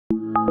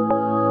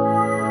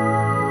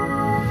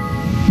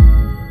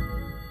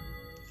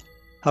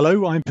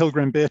Hello, I'm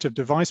Pilgrim Beard of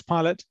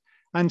DevicePilot,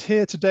 and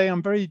here today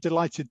I'm very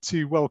delighted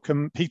to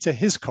welcome Peter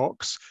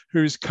Hiscocks,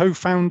 who's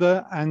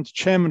co-founder and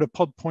chairman of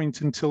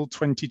PodPoint until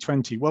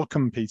 2020.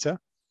 Welcome, Peter.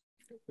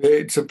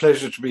 It's a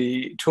pleasure to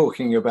be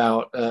talking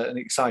about an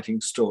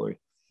exciting story.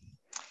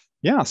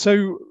 Yeah,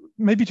 so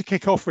maybe to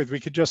kick off with,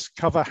 we could just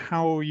cover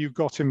how you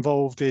got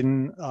involved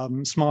in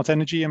smart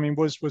energy. I mean,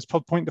 was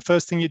PodPoint the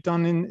first thing you'd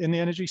done in the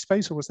energy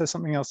space, or was there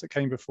something else that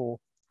came before?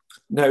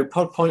 No,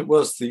 PodPoint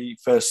was the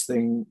first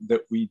thing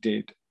that we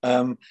did.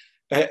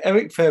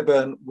 Eric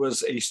Fairburn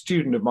was a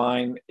student of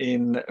mine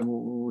in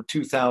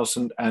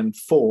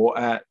 2004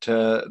 at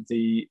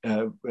the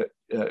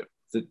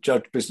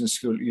Judge Business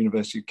School at the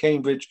University of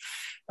Cambridge,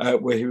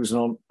 where he was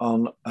on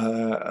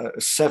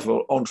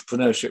several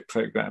entrepreneurship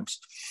programs.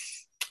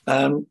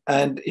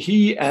 And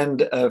he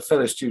and a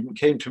fellow student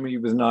came to me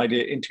with an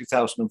idea in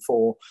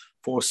 2004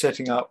 for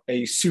setting up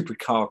a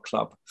supercar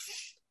club.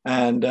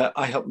 And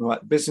I helped them write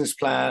the business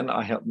plan,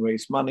 I helped them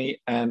raise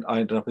money, and I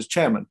ended up as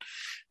chairman.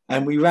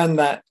 And we ran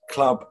that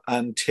club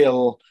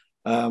until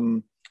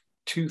August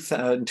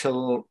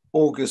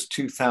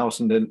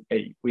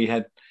 2008.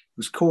 It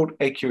was called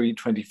AQE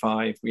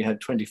 25. We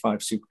had 25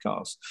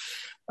 supercars.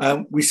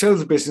 We sold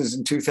the business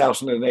in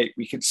 2008.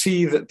 We could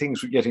see that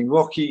things were getting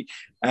rocky.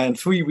 And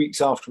 3 weeks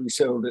after we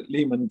sold it,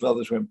 Lehman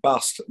Brothers went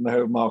bust and the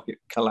whole market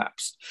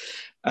collapsed.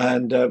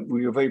 And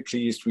we were very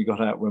pleased we got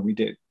out when we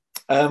did.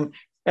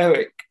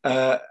 Eric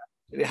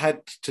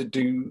had to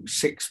do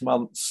 6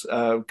 months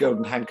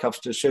golden handcuffs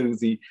to show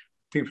the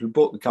people who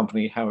bought the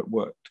company how it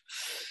worked.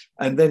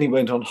 And then he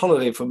went on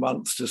holiday for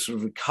months to sort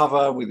of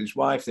recover with his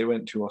wife. They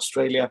went to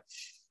Australia.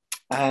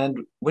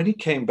 And when he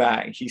came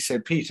back, he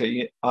said,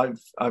 Peter,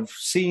 I've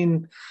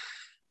seen,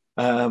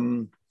 I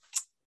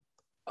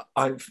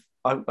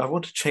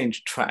want to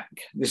change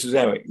track. This is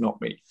Eric, not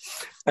me.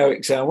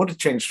 Eric said, I want to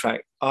change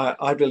track.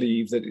 I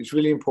believe that it's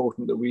really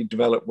important that we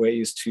develop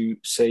ways to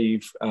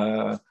save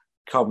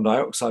carbon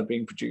dioxide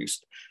being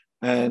produced.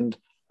 And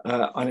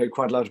I know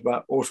quite a lot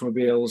about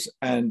automobiles.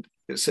 And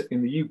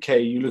in the UK,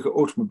 you look at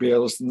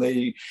automobiles and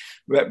they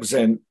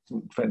represent,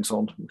 depends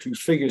on whose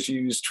figures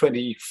you use,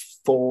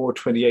 24,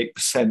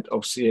 28%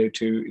 of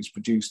CO2 is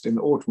produced in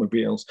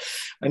automobiles.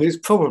 And it's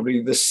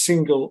probably the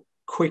single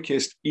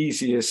quickest,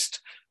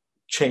 easiest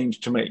change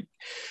to make.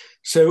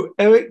 So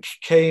Eric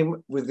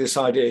came with this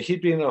idea.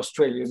 He'd been in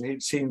Australia and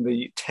he'd seen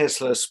the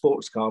Tesla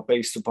sports car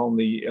based upon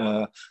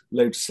the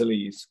Lotus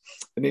Elise.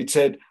 And he'd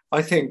said,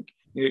 I think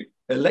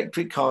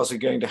electric cars are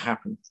going to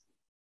happen.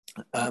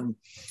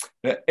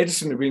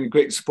 Edison had been a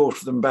great supporter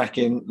of them back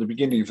in the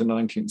beginning of the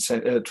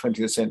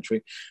 20th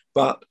century,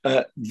 but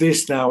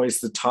this now is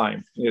the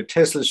time.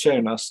 Tesla's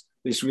shown us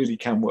this really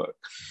can work.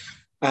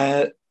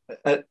 And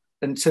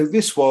so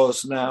this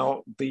was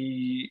now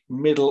the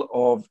middle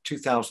of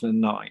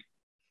 2009.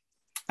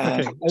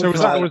 Okay, so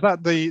was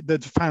that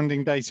the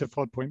founding date of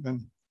PodPoint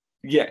then?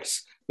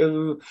 Yes.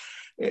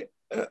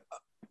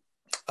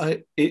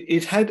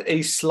 It had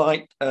a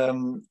slight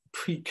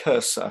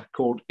precursor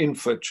called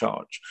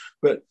InfraCharge,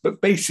 but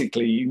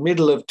basically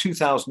middle of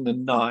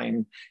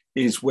 2009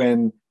 is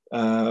when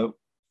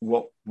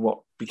what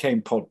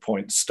became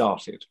PodPoint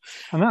started.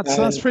 And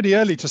that's pretty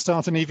early to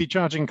start an EV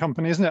charging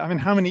company, isn't it? I mean,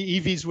 how many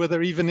EVs were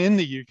there even in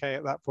the UK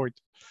at that point?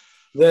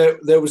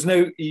 There was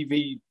no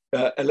EV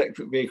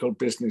electric vehicle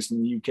business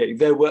in the UK.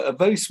 There were a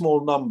very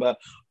small number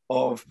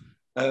of,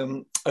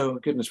 oh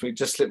goodness me,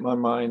 just slipped my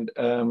mind,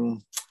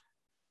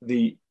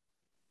 the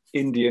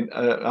Indian,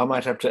 I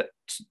might have to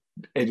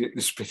edit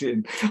this bit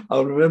in.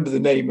 I'll remember the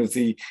name of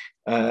the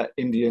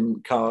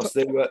Indian cars.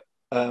 They were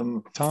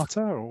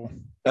Tata or?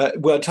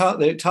 Well,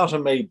 Tata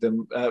made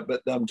them,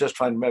 but I'm just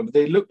trying to remember.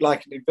 They looked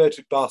like an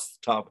inverted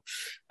bathtub,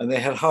 and they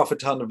had half a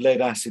ton of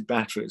lead acid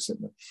batteries in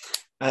them.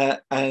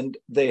 And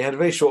they had a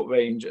very short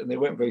range, and they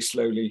went very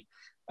slowly.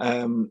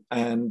 And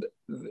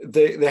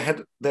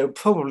there were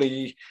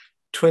probably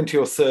 20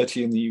 or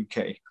 30 in the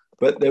UK.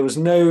 But there was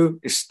no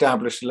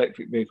established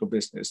electric vehicle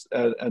business,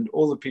 and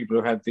all the people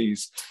who had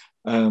these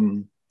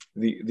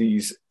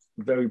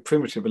very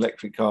primitive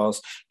electric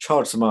cars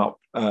charged them up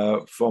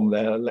from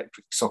their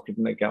electric socket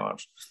in their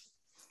garage.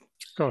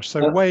 Gosh,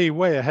 so way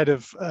ahead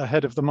of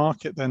the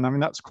market then. I mean,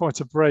 that's quite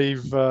a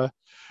brave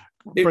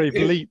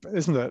leap,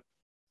 isn't it?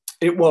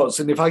 It was,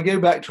 and if I go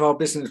back to our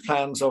business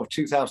plans of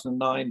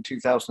 2009,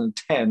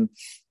 2010,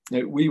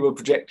 we were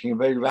projecting a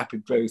very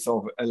rapid growth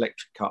of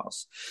electric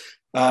cars.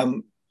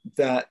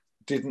 That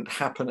didn't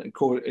happen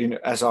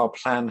as our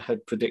plan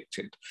had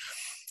predicted.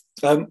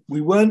 We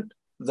weren't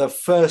the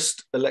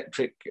first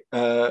electric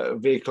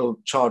vehicle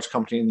charge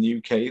company in the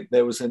UK.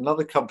 There was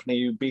another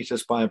company who beat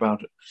us by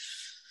about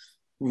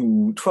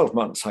 12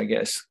 months, I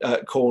guess,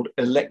 called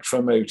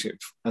Electromotive,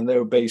 and they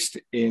were based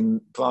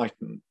in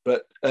Brighton.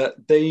 But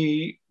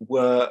they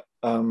weren't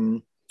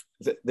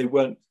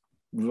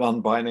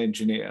run by an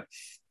engineer.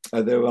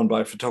 They were run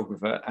by a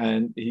photographer,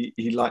 and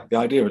he liked the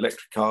idea of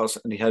electric cars,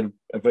 and he had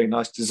a very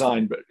nice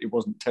design, but it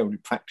wasn't terribly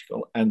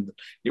practical, and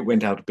it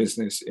went out of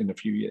business in a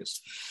few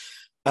years.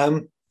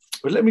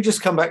 But let me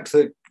just come back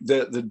to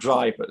the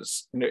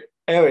drivers.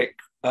 Eric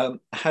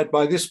had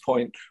by this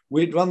point,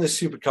 we'd run this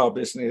supercar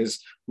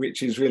business,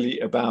 which is really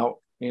about,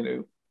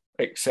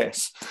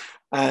 excess.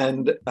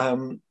 And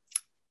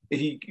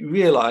he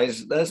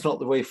realized that's not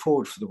the way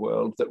forward for the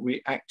world, that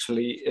we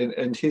actually,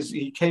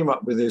 he came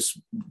up with this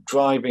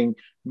driving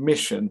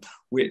mission,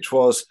 which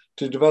was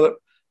to develop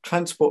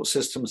transport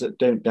systems that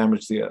don't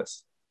damage the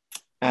earth.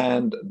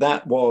 And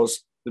that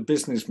was the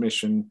business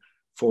mission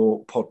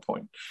for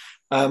PodPoint.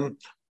 Now,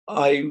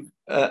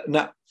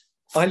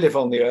 I live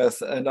on the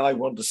earth and I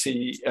want to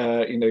see,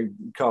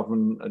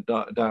 carbon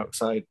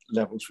dioxide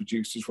levels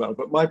reduced as well.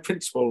 But my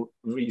principal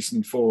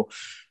reason for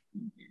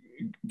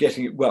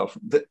getting it,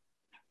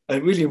 a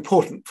really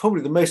important,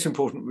 probably the most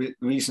important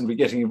reason for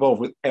getting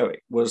involved with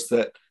Eric was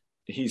that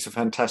he's a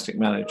fantastic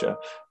manager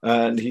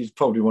and he's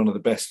probably one of the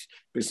best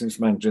business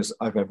managers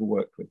I've ever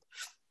worked with.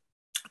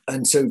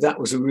 And so that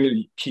was a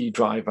really key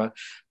driver.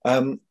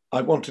 I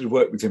wanted to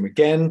work with him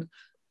again.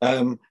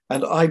 And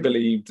I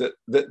believed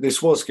that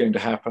this was going to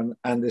happen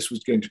and this was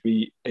going to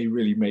be a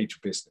really major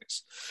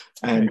business.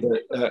 And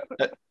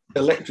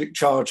electric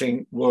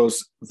charging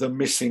was the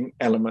missing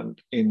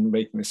element in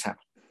making this happen.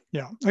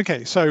 Yeah.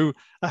 Okay. So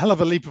a hell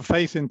of a leap of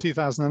faith in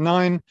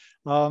 2009,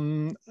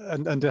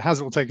 and it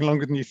has all taken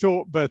longer than you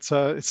thought, but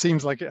it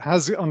seems like it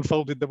has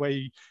unfolded the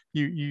way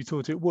you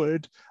thought it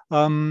would.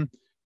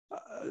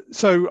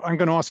 So I'm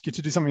going to ask you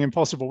to do something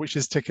impossible, which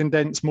is to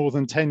condense more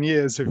than 10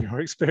 years of your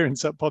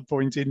experience at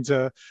PodPoint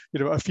into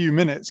a few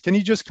minutes. Can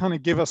you just kind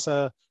of give us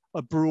a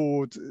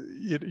broad,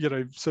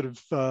 sort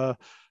of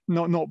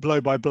not blow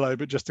by blow,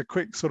 but just a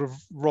quick sort of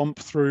romp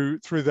through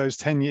those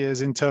 10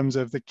 years in terms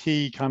of the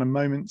key kind of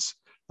moments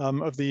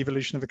of the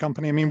evolution of the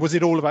company? I mean, was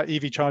it all about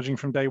EV charging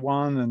from day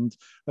one, and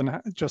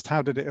just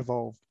how did it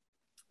evolve?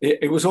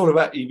 It was all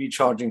about EV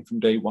charging from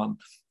day one,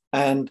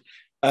 and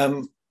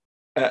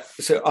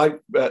so I've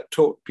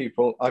taught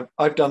people.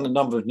 I've done a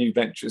number of new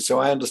ventures, so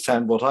I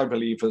understand what I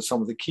believe are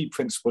some of the key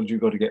principles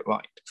you've got to get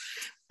right.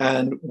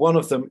 And one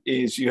of them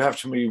is you have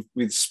to move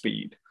with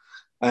speed.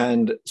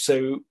 And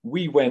so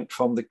we went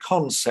from the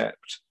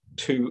concept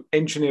to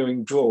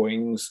engineering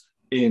drawings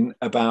in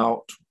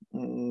about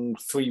 3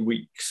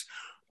 weeks.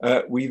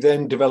 We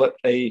then developed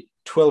a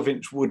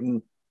 12-inch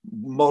wooden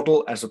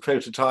model as a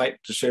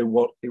prototype to show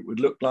what it would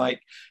look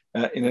like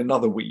in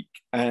another week.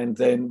 And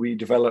then we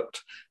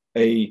developed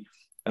a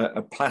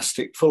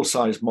plastic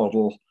full-size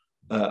model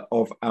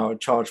of our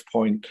charge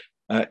point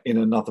in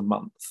another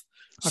month.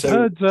 I've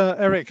heard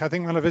Eric, I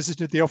think when I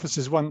visited the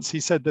offices once, he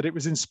said that it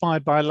was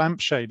inspired by a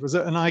lampshade. Was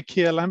it an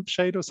IKEA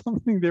lampshade or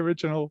something, the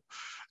original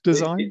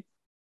design?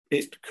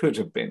 It could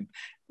have been.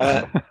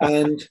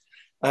 And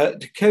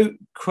to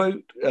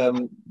quote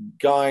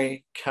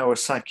Guy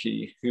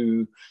Kawasaki,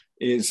 who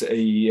is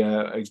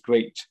a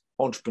great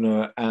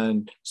entrepreneur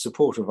and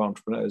supporter of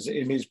entrepreneurs,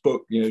 in his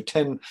book,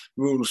 10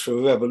 Rules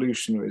for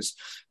Revolutionaries,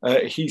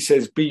 he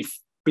says, be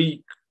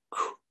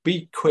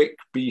quick,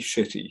 be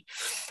shitty.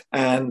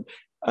 And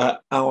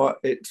I'm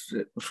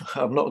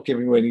not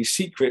giving away any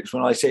secrets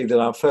when I say that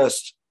our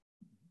first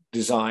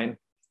design,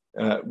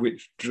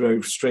 which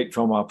drove straight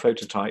from our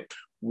prototype,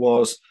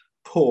 was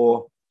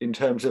poor in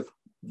terms of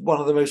one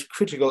of the most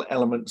critical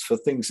elements for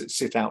things that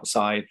sit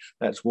outside,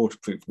 that's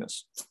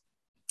waterproofness.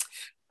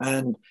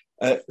 And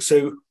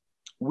so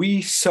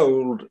we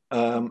sold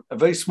a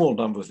very small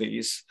number of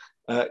these.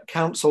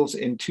 Councils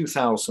in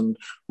 2000,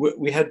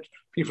 we had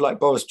people like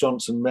Boris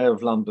Johnson, Mayor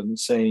of London,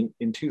 saying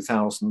in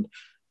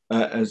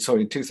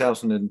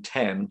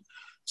 2010,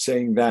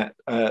 saying that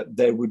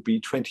there would be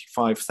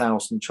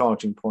 25,000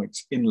 charging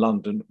points in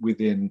London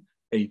within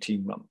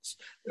 18 months.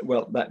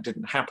 Well, that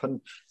didn't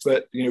happen,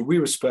 but we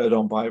were spurred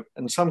on by,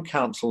 and some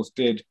councils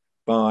did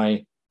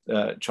buy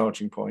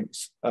charging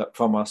points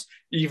from us,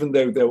 even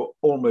though there were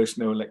almost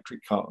no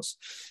electric cars.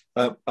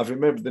 I've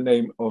remembered the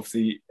name of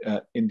the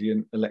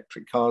Indian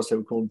electric cars. They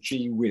were called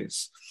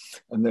G-Whiz,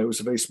 and there was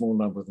a very small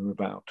number of them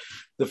about.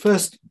 The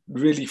first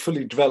really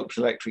fully developed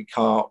electric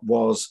car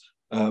was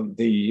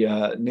the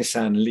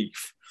Nissan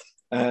Leaf,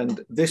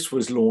 and this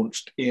was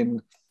launched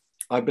in,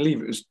 I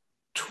believe it was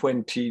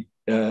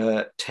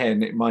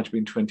 2010, it might have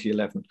been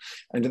 2011.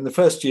 And in the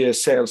first year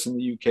sales in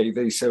the UK,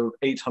 they sold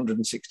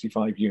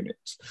 865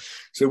 units.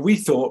 So we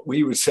thought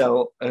we would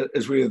sell,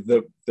 as we're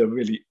the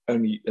really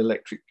only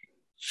electric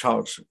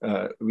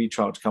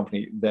recharge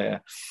company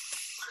there,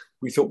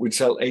 we thought we'd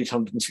sell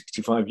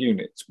 865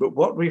 units. But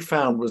what we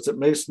found was that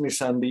most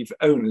Nissan Leaf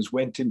owners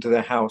went into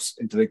their house,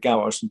 into their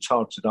garage, and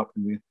charged it up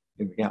in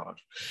the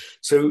garage.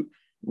 So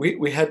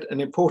we had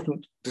an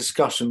important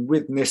discussion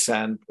with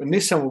Nissan, and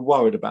Nissan were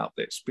worried about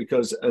this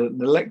because an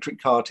electric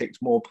car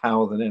takes more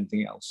power than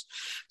anything else.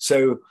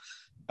 So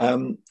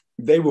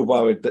they were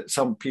worried that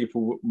some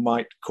people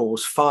might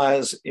cause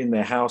fires in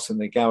their house and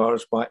their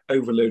garage by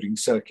overloading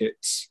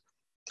circuits.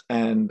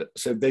 And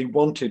so they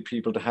wanted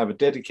people to have a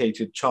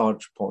dedicated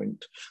charge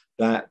point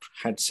that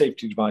had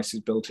safety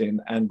devices built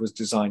in and was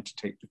designed to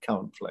take the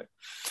current flow.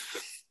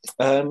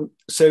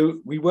 So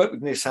we worked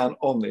with Nissan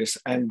on this,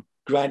 and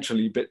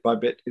gradually, bit by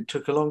bit, it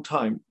took a long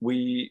time.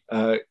 We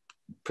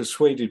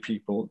persuaded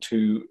people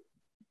to,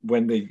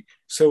 when they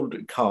sold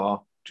a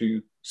car,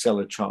 to sell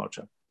a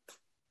charger.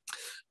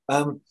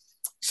 But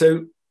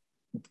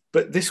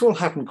this all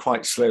happened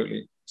quite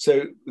slowly.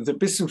 So the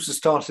business was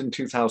started in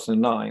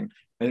 2009,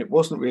 and it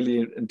wasn't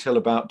really until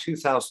about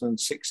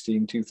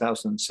 2016,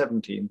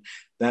 2017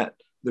 that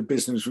the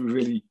business was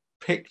really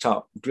picked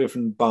up,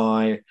 driven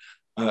by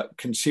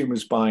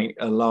consumers buying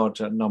a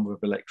larger number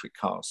of electric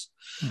cars.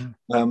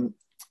 Mm-hmm.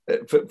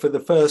 For the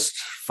first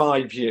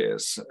 5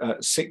 years,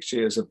 6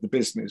 years of the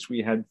business,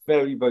 we had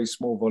very, very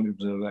small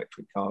volumes of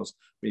electric cars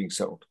being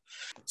sold.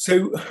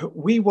 So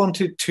we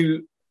wanted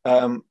to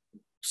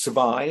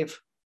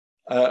survive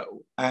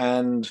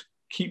and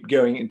keep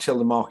going until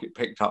the market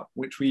picked up,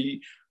 which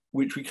we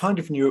kind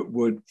of knew it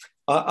would.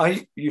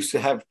 I used to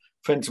have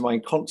friends of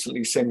mine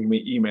constantly sending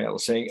me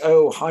emails saying,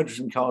 oh,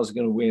 hydrogen cars are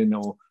going to win,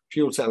 or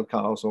fuel cell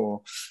cars,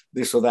 or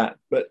this or that.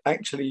 But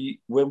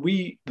actually, when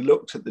we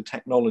looked at the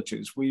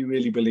technologies, we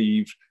really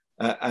believed,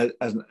 as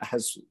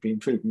has been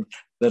proven,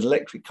 that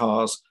electric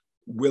cars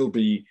will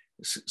be,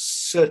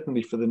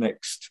 certainly for the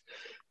next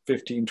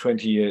 15,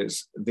 20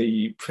 years,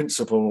 the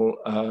principal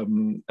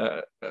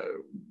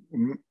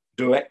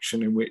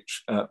direction in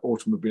which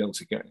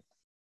automobiles are going.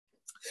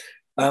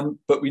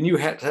 But we knew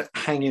how to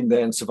hang in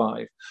there and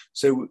survive.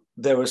 So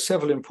there were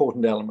several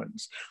important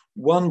elements.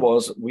 One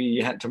was we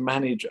had to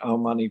manage our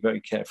money very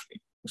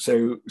carefully.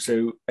 So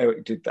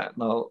Eric did that,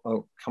 and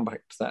I'll come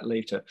back to that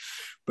later.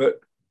 But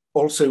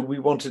also we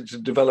wanted to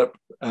develop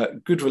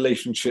good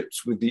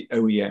relationships with the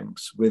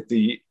OEMs, with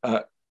the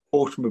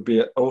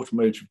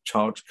automotive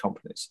charge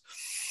companies.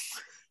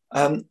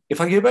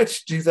 If I go back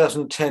to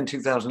 2010,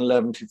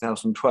 2011,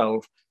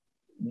 2012,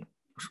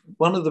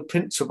 one of the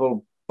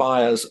principal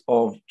buyers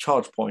of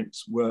charge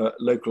points were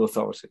local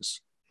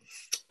authorities.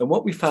 And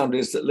what we found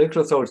is that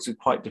local authorities are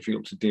quite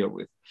difficult to deal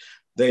with.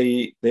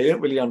 They don't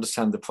really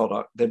understand the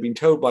product. They've been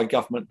told by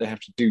government they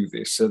have to do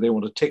this, so they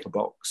want to tick a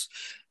box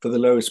for the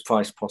lowest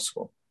price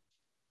possible.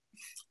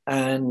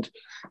 And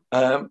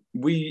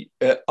we,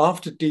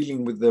 after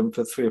dealing with them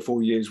for 3 or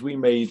 4 years, we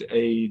made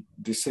a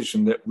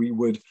decision that we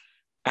would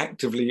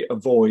actively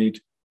avoid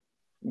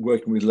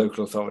working with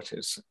local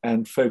authorities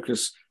and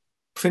focus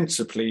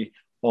principally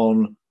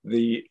on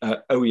the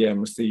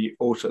OEMs,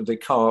 the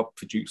car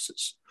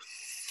producers.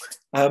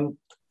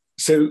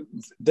 So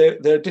there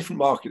are different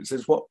markets.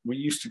 There's what we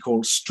used to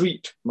call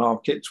street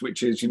markets,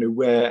 which is,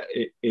 where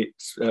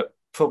it's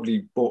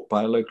probably bought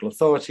by a local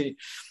authority,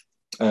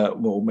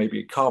 or maybe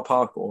a car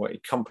park or a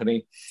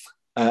company,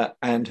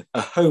 and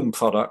a home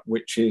product,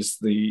 which is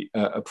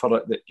a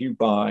product that you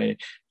buy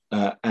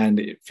and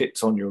it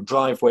fits on your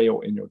driveway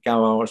or in your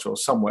garage or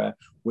somewhere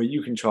where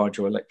you can charge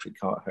your electric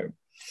car at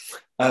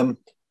home.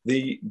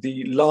 The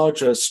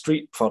larger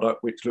street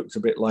product, which looks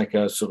a bit like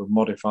a sort of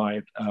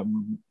modified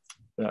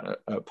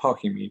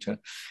parking meter,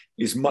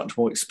 is much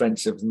more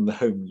expensive than the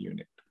home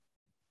unit.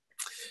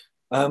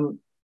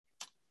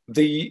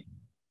 The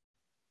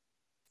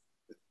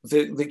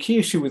key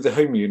issue with the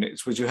home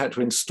units was you had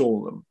to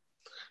install them.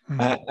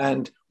 Mm-hmm.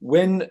 And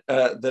when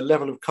the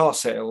level of car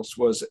sales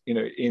was,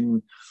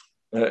 in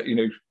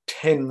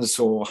tens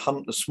or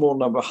a small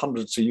number,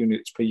 hundreds of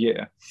units per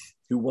year,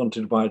 who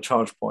wanted to buy a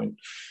charge point,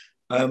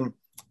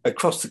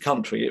 across the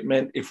country, it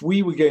meant if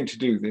we were going to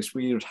do this,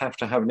 we would have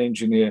to have an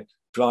engineer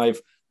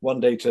drive one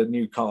day to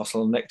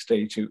Newcastle, next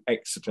day to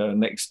Exeter,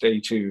 next day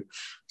to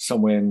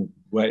somewhere in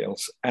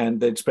Wales,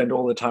 and they'd spend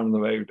all the time on the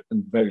road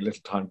and very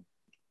little time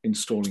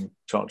installing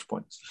charge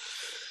points.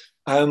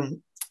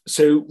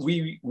 So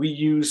we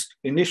used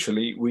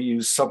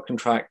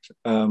subcontract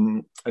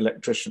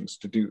electricians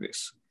to do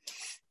this.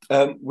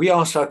 We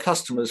asked our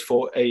customers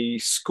for a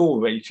score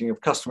rating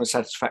of customer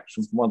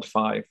satisfaction from 1 to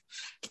 5,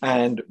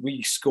 and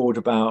we scored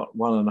about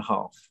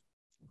 1.5.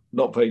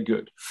 Not very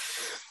good.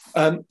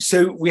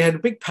 So we had a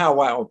big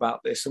powwow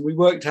about this, and we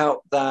worked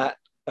out that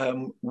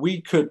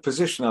we could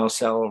position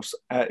ourselves,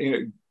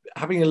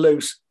 having a low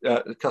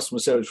customer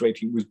service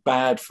rating was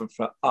bad for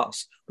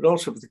us, but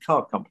also for the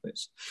car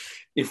companies.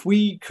 If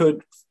we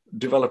could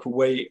develop a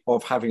way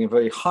of having a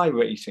very high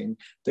rating,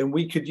 then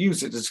we could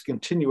use it as a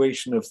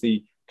continuation of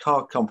the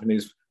car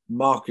companies'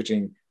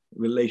 marketing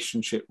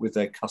relationship with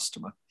their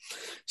customer.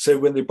 So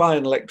when they buy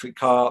an electric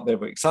car, they're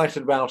very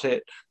excited about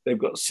it. They've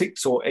got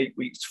 6 or 8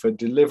 weeks for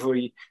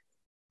delivery,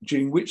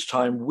 during which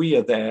time we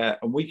are there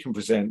and we can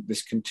present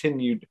this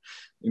continued,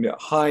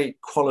 high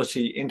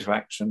quality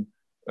interaction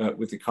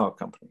with the car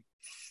company.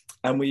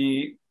 And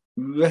we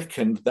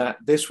reckoned that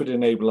this would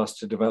enable us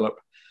to develop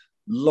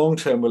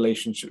long-term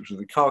relationships with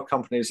the car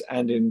companies,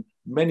 and in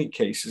many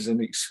cases,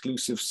 an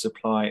exclusive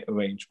supply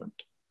arrangement.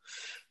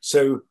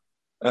 So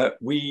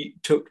we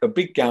took a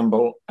big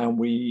gamble and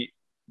we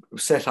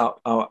set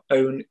up our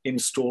own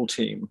install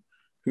team,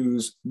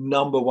 whose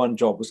number one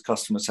job was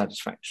customer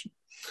satisfaction.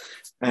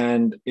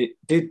 And it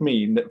did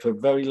mean that for a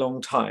very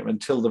long time,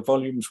 until the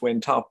volumes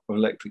went up of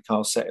electric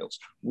car sales,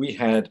 we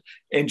had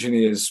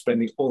engineers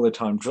spending all their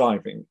time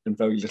driving and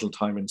very little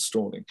time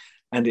installing.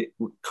 And it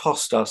would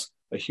cost us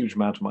a huge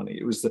amount of money.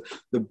 It was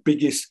the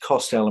biggest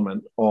cost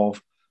element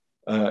of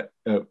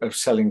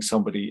selling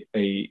somebody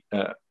a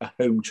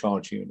home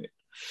charge unit.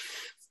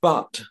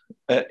 but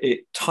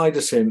it tied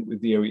us in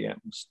with the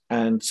OEMs.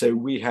 And so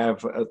we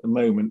have at the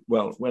moment,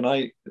 well, when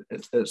I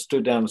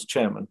stood down as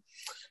chairman,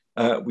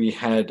 we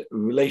had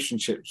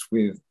relationships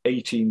with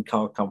 18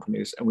 car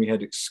companies, and we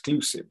had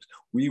exclusives.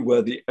 We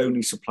were the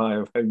only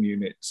supplier of home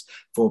units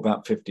for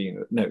about 12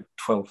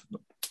 of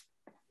them.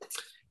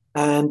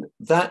 And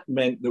that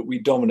meant that we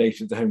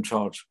dominated the home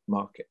charge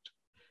market,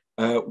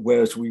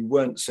 whereas we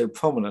weren't so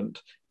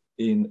prominent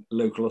in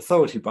local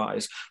authority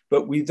buys.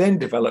 But we then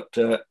developed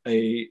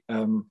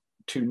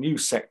two new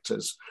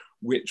sectors,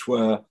 which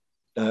were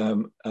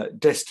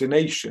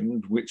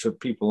destination, which are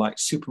people like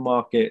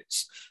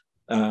supermarkets,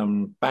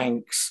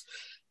 banks,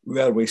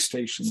 railway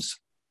stations,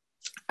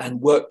 and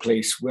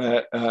workplace,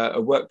 where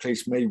a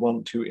workplace may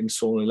want to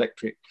install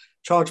electric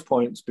charge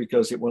points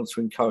because it wants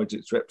to encourage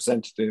its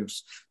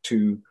representatives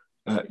to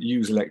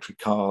use electric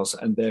cars,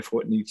 and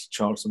therefore it needs to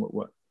charge them at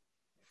work.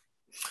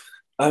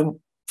 Let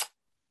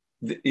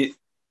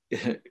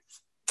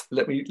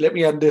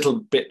me add a little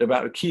bit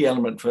about a key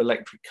element for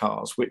electric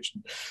cars, which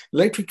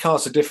electric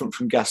cars are different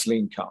from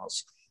gasoline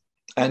cars,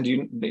 and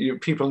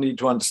people need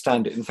to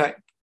understand it. In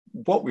fact,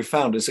 what we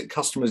found is that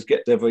customers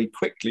get there very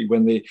quickly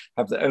when they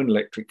have their own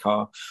electric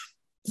car.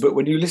 But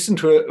when you listen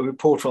to a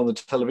reporter on the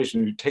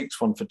television who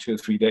takes one for 2 or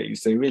 3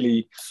 days,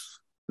 they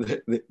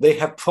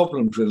have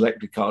problems with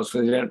electric cars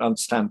because they don't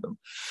understand them.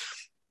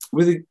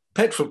 With a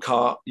petrol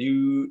car,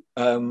 you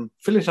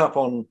fill it up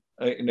on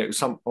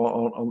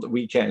the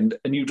weekend,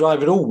 and you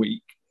drive it all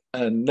week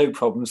and no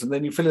problems, and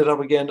then you fill it up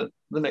again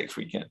the next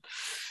weekend.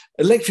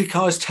 Electric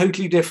car is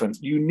totally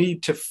different. You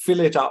need to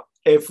fill it up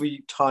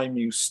every time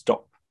you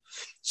stop.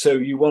 So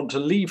you want to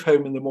leave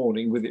home in the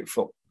morning with it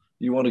full.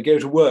 You want to go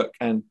to work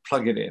and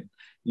plug it in.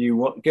 You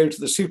want to go to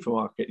the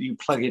supermarket, you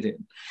plug it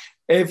in.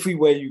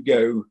 Everywhere you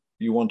go,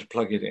 you want to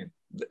plug it in.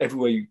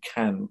 Everywhere you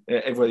can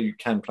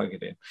plug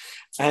it in.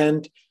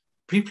 And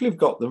people who've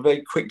got them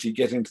very quickly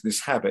get into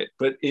this habit,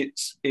 but it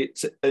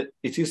is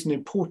an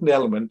important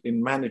element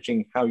in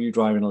managing how you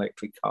drive an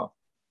electric car.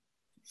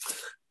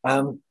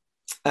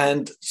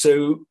 And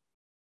so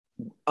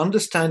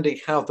understanding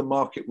how the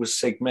market was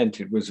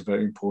segmented was a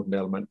very important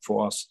element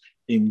for us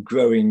in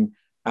growing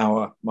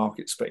our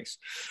market space.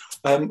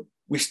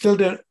 We still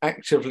don't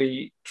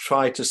actively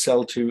try to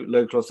sell to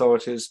local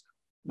authorities,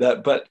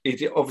 but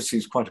it obviously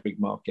is quite a big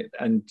market,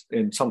 and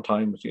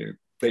sometimes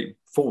they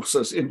force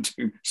us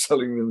into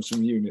selling them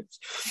some units.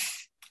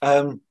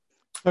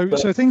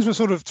 So things were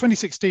sort of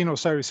 2016 or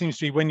so, seems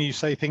to be when you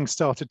say things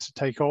started to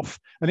take off.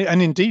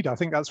 And indeed, I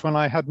think that's when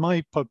I had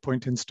my pod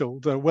point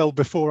installed, well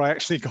before I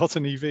actually got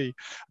an EV,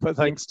 but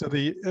thanks to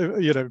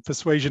the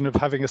persuasion of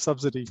having a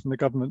subsidy from the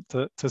government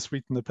to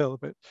sweeten the pill a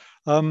bit.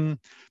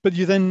 But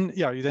you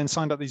then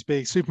signed up these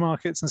big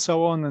supermarkets and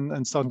so on,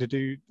 and starting to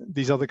do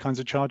these other kinds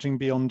of charging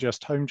beyond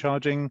just home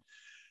charging.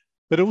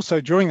 But also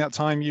during that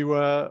time, you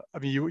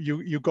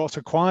got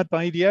acquired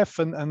by EDF,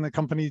 and the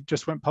company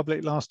just went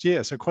public last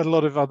year. So quite a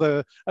lot of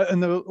other, and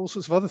there were all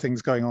sorts of other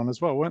things going on as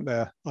well, weren't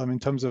there? In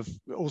terms of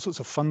all sorts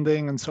of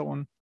funding and so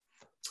on.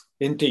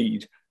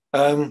 Indeed.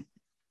 The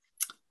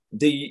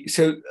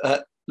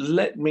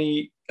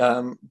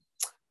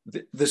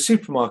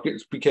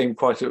supermarkets became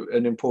quite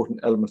an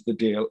important element of the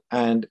deal,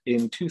 and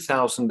in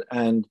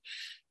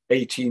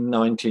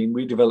 2018-19,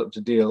 we developed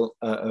a deal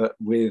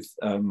with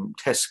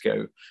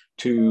Tesco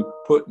to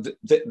put.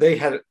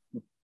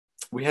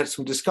 We had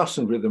some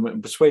discussions with them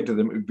and persuaded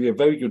them it would be a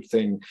very good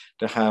thing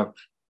to have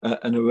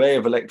an array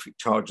of electric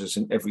chargers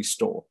in every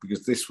store,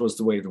 because this was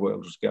the way the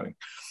world was going,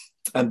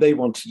 and they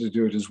wanted to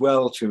do it as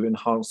well to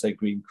enhance their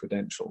green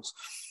credentials.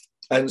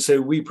 And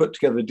so we put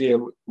together a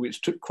deal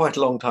which took quite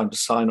a long time to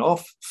sign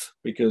off,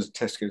 because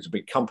Tesco is a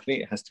big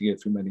company. It has to go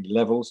through many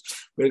levels.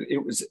 But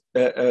it was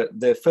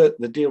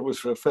the deal was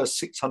for the first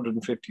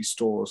 650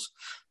 stores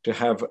to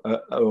have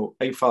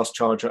a fast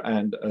charger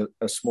and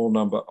a small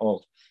number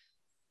of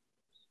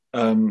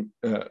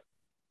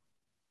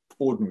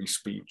ordinary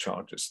speed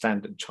chargers,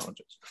 standard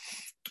chargers.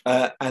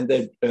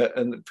 And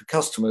for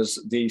customers,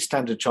 the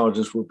standard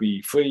chargers would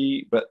be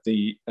free, but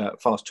the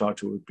fast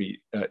charger would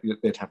be,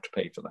 they'd have to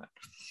pay for that.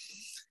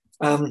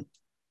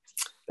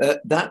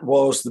 That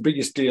was the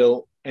biggest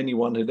deal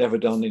anyone had ever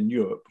done in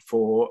Europe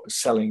for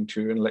selling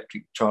to an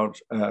electric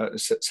charge,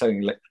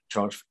 selling electric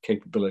charge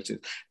capabilities,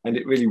 and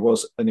it really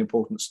was an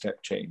important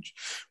step change.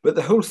 But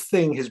the whole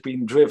thing has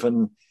been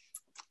driven.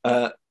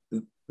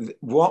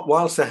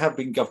 Whilst there have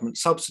been government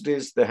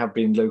subsidies, there have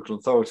been local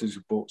authorities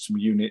who bought some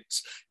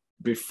units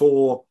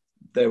before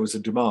there was a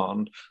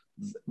demand.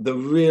 The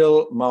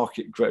real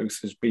market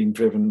growth has been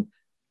driven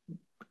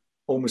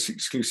almost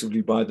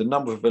exclusively by the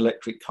number of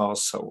electric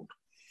cars sold.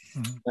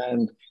 Mm-hmm.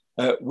 And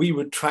we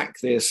would track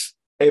this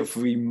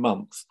every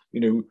month,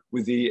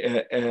 with the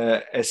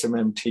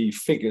SMMT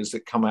figures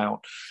that come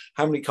out,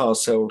 how many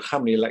cars sold, how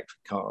many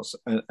electric cars,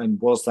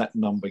 and was that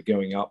number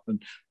going up,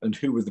 and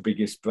who were the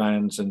biggest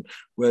brands, and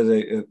were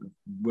they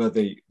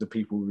the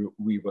people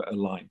we were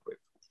aligned with.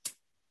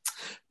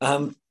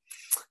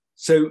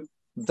 So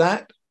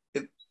that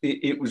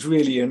it was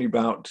really only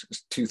about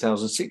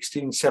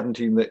 2016,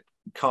 17 that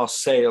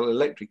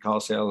electric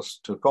car sales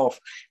took off,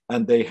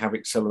 and they have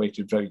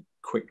accelerated very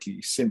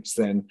quickly since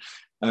then,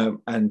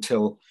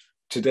 until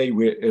today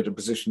we're at a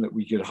position that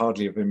we could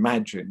hardly have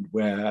imagined,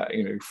 where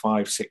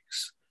 5,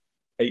 6,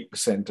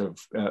 8%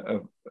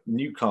 of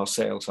new car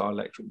sales are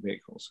electric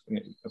vehicles.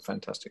 A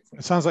fantastic thing.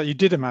 It sounds like you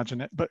did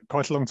imagine it, but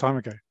quite a long time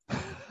ago.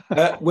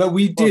 Well,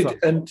 we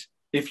did, and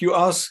if you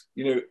ask,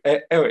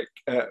 Eric,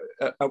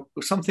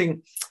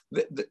 something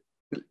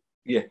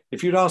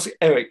if you'd ask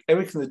Eric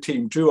and the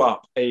team drew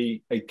up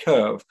a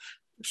curve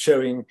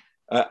showing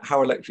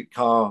how electric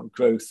car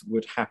growth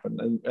would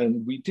happen.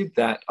 And we did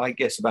that, I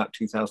guess, about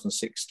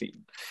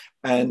 2016.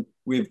 And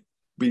we've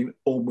been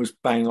almost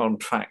bang on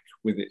track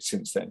with it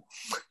since then.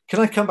 Can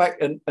I come back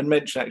and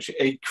mention actually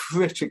a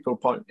critical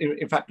point,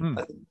 in fact,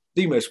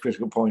 the most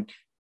critical point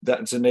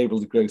that's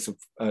enabled the growth of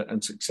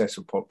and success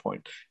of Pod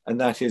Point,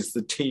 and that is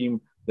the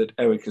team that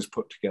Eric has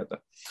put together.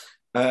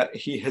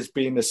 He has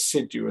been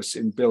assiduous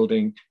in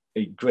building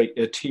a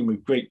team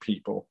of great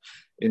people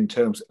in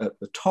terms at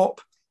the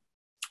top,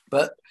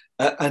 but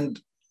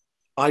and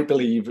I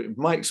believe, in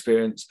my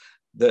experience,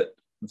 that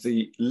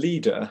the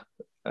leader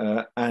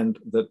and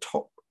the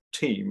top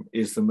team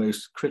is the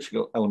most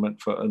critical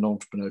element for an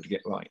entrepreneur to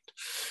get right.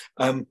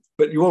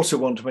 But you also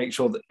want to make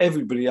sure that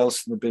everybody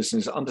else in the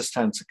business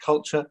understands the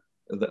culture,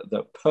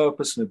 the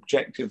purpose and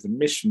objective, the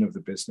mission of the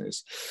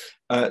business,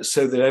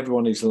 so that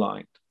everyone is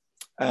aligned.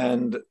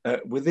 And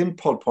within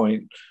Pod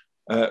Point,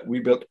 we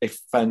built a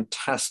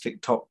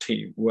fantastic top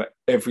team where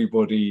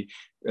everybody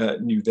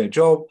knew their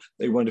job.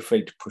 They weren't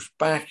afraid to push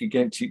back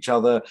against each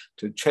other,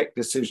 to check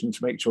decisions,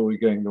 to make sure we're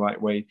going the right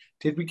way.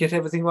 Did we get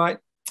everything right?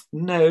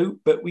 No,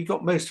 but we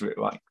got most of it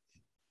right.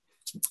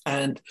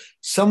 And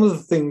some of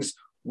the things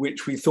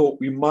which we thought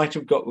we might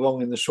have got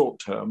wrong in the short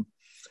term,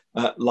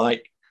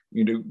 like,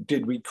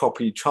 did we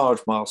copy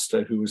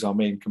ChargeMaster, who was our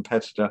main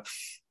competitor,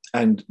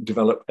 and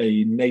develop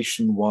a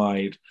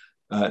nationwide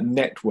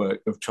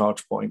network of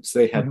charge points?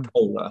 They had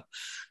Polar.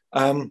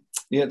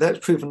 That's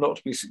proven not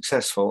to be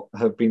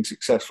have been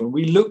successful. And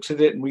we looked at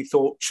it and we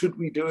thought, should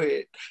we do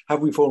it? Have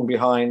we fallen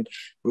behind?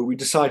 But we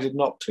decided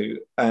not to.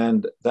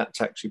 And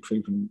that's actually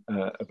proven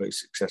a very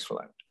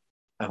successful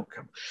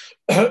outcome.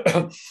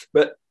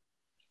 But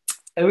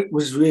Eric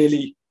was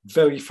really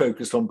very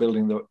focused on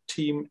building the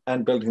team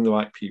and building the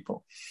right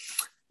people.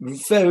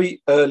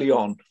 Very early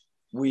on,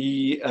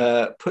 we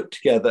put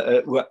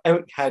together,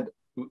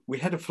 we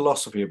had a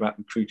philosophy about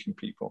recruiting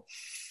people.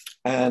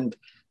 And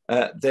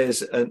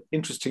there's an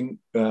interesting,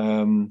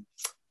 there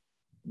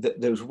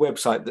was a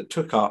website that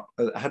took up,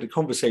 had a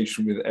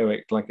conversation with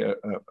Eric, like a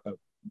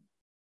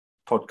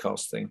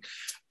podcast thing,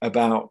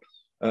 about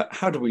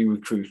how do we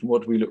recruit and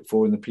what do we look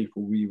for in the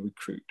people we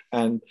recruit.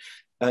 And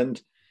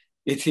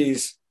it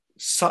is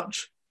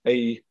such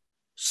a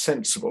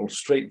sensible,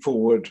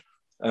 straightforward,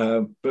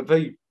 but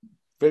very,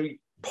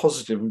 very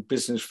positive and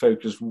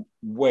business-focused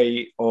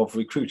way of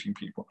recruiting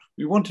people.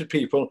 We wanted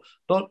people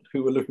not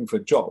who were looking for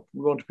a job.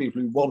 We wanted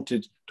people who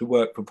wanted to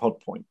work for Pod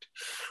Point.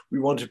 We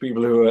wanted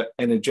people who were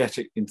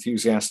energetic,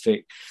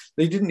 enthusiastic.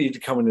 They didn't need to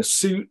come in a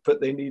suit,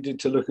 but they needed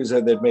to look as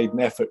though they'd made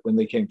an effort when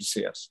they came to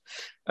see us.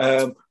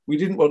 We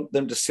didn't want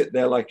them to sit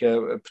there like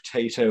a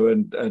potato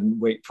and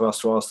wait for us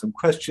to ask them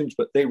questions,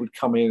 but they would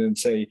come in and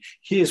say,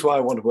 here's why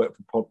I want to work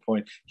for Pod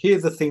Point. Here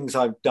are the things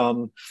I've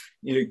done.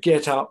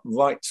 Get up,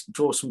 write,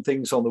 draw some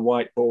things on the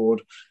whiteboard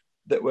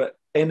that were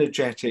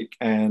energetic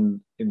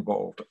and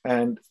involved.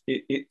 And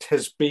it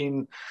has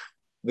been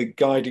the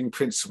guiding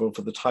principle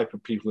for the type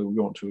of people that we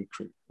want to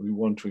recruit. We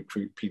want to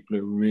recruit people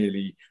who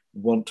really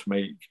want to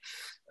make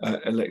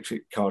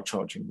electric car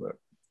charging work.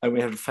 And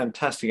we have a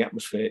fantastic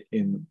atmosphere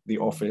in the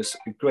office,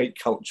 a great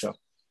culture.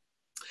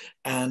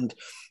 And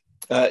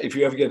if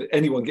you ever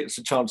anyone gets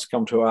a chance to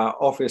come to our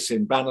office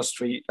in Banner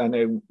Street, I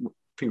know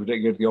people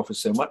don't go to the office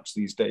so much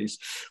these days,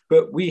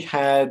 but we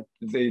had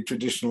the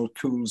traditional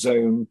cool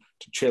zone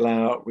to chill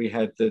out. We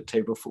had the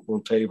table football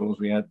tables.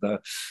 We had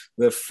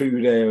the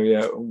food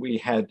area. We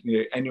had,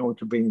 anyone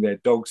could bring their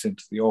dogs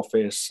into the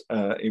office.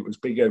 It was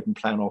big open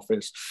plan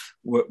office.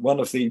 One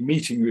of the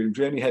meeting rooms,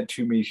 we only had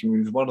 2 meeting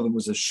rooms. One of them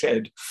was a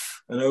shed,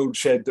 an old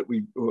shed that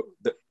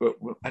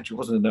actually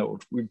wasn't an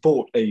old. We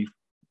bought a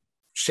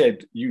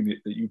shed unit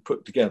that you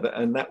put together,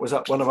 and that was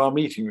up one of our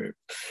meeting rooms.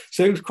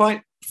 So it was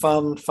quite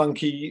fun,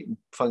 funky,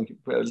 a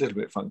little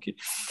bit funky,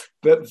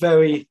 but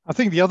very. I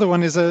think the other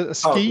one is a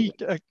ski.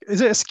 Is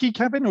it a ski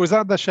cabin, or is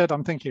that the shed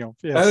I'm thinking of?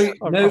 Yes.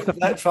 Oh, no,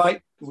 that's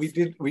right.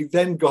 We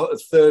then got a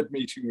third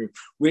meeting room,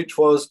 which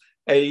was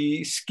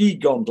a ski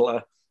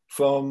gondola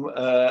from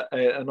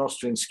an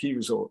Austrian ski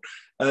resort,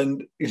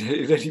 and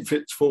it only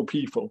fits 4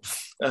 people,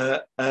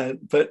 but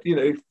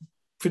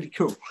pretty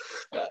cool.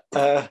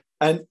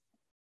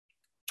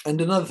 And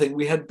another thing,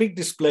 we had big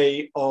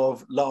display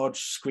of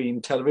large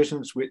screen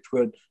televisions, which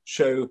would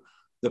show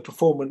the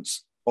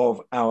performance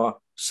of our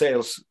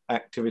sales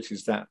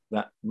activities that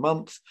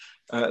month,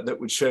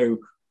 that would show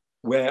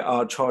where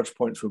our charge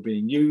points were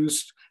being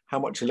used, how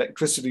much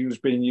electricity was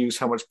being used,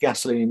 how much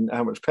gasoline,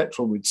 how much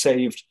petrol we'd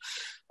saved,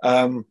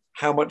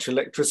 how much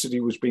electricity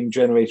was being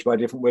generated by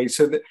different ways,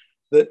 so that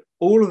that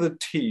all of the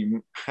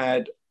team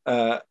had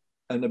an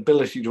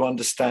ability to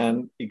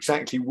understand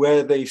exactly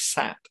where they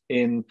sat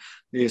in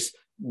this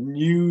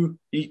new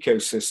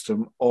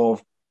ecosystem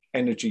of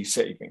energy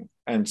saving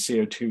and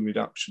CO2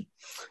 reduction.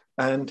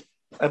 And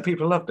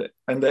people loved it,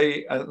 and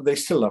they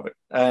still love it.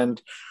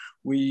 And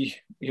we,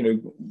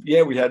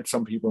 we had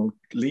some people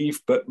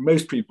leave, but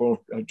most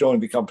people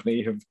joined the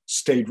company, have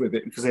stayed with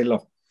it because they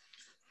love it.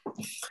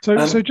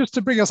 So just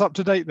to bring us up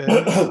to date then,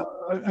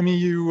 I mean,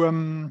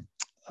 you,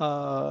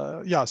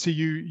 so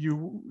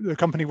the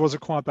company was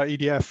acquired by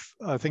EDF,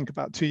 I think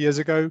about 2 years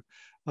ago,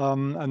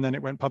 and then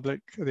it went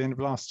public at the end of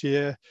last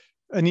year.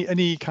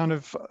 Any kind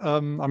of,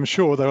 I'm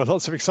sure there are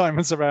lots of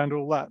excitements around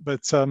all that,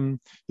 but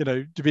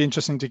it'd be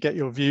interesting to get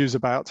your views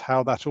about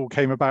how that all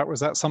came about.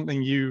 Was that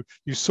something you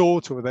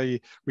sought, or were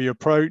you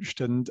approached,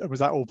 and was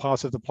that all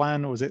part of the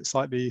plan, or was it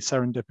slightly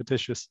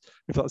serendipitous,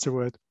 if that's a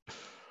word?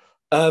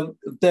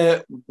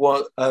 There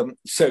was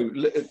so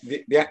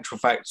the actual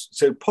facts.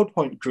 So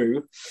PodPoint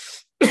grew.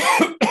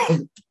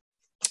 Excuse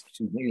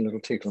me, a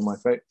little tickle on my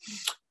throat.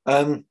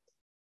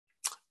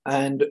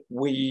 And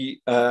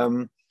we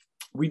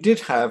did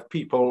have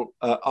people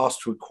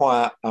asked to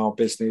acquire our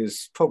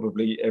business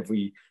probably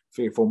every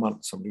 3 or 4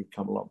 months. Somebody would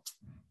come along,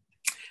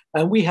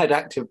 and we had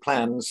active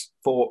plans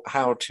for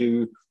how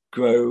to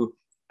grow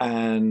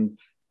and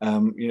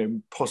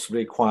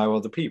possibly acquire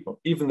other people,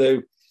 even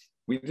though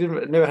we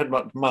never had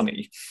much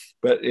money,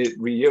 but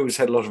we always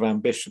had a lot of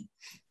ambition.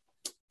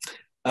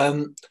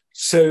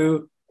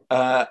 So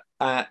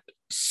at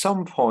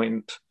some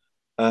point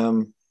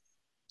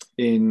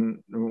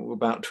in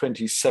about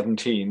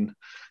 2017,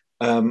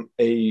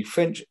 a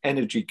French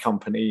energy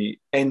company,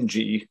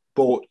 ENGIE,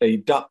 bought a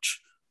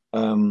Dutch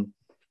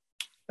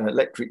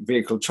electric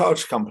vehicle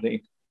charge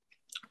company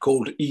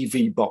called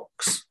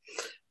EVBox.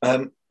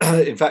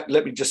 In fact,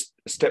 let me just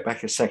step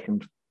back a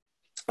second.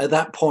 At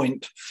that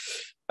point,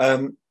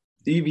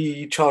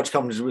 EV charge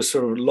companies were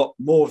sort of a lot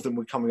more of them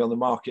were coming on the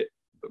market,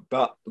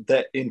 but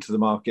they're into the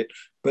market.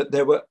 But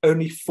there were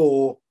only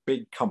 4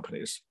 big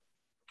companies,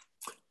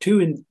 2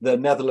 in the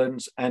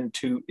Netherlands and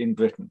 2 in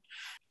Britain.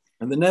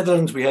 In the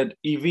Netherlands, we had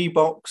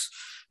EVBox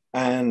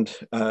and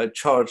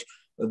Charge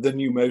the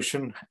New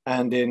Motion,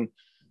 and in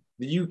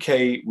the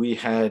UK we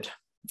had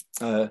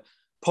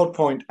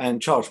PodPoint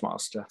and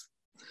ChargeMaster.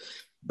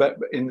 But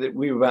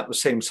we were about the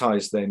same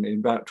size then, in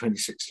about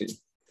 2016.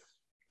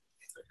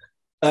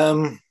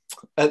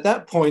 At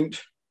that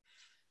point,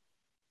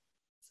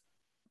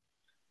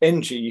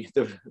 ENGIE,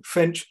 the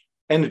French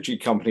energy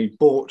company,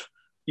 bought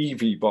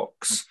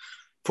EVBox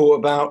for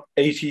about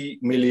 80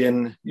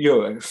 million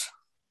euros.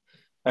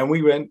 And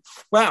we went,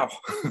 wow,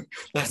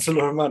 that's a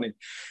lot of money.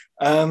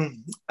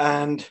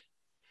 And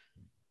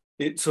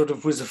it sort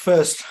of was the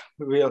first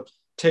real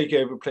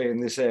takeover play in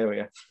this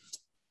area.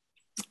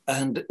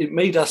 And it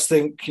made us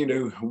think,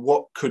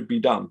 what could be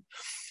done?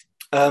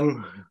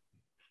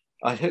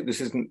 I hope this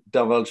isn't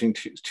divulging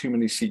too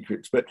many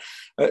secrets, but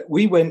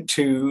we went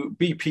to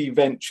BP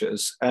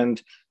Ventures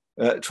and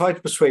tried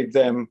to persuade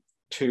them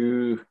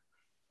to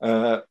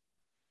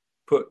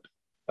put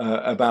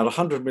about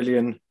 100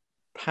 million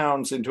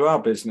pounds into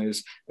our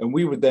business, and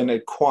we would then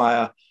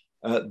acquire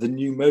the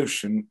New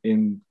Motion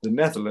in the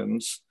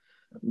Netherlands,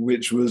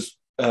 which was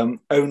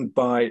owned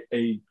by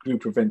a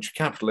group of venture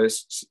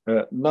capitalists.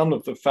 None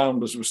of the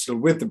founders were still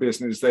with the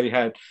business. They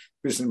had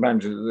business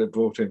managers that they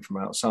brought in from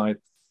outside.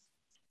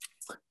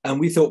 And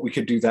we thought we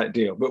could do that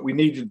deal, but we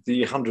needed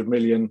the 100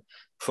 million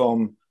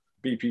from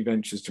BP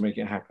Ventures to make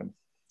it happen.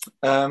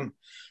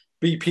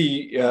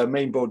 BP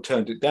main board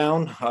turned it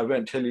down. I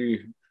won't tell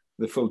you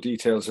the full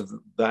details of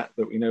that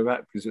we know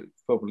about, because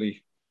it's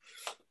probably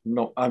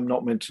not, I'm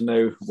not meant to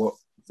know what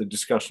the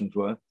discussions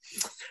were.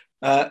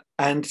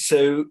 And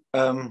so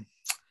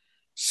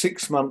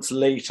 6 months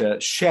later,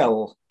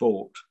 Shell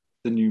bought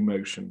the New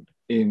Motion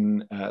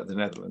in the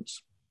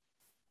Netherlands.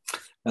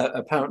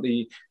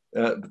 Apparently,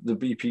 the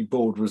BP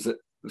board was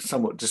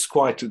somewhat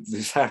disquieted that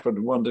this happened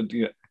and wondered,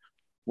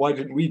 why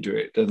didn't we do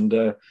it?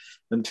 And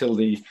until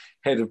the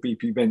head of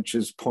BP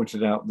Ventures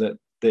pointed out that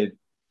they'd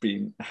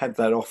had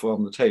that offer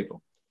on the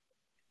table.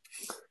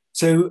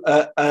 So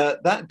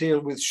that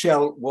deal with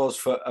Shell was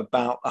for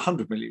about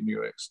 100 million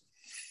euros.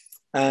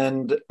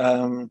 And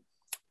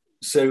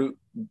so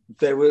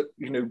there were,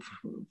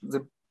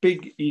 the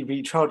big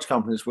EV charge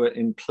companies were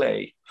in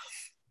play.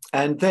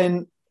 And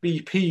then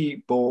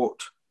BP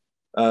bought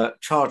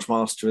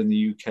ChargeMaster in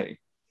the UK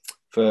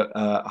for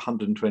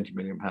 120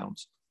 million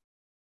pounds.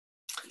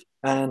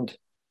 And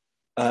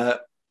it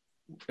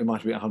might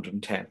have been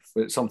 110,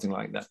 but something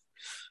like that.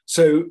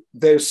 So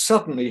there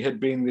suddenly had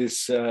been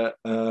this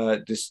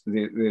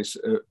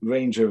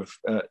range of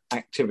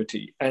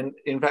activity. And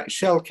in fact,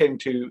 Shell came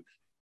to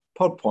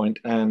PodPoint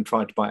and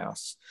tried to buy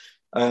us.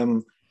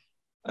 And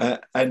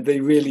they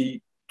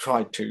really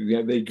tried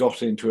to. They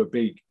got into a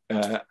big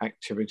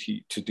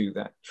activity to do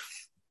that.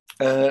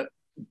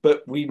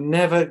 But we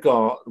never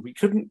got, we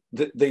couldn't,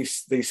 they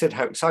said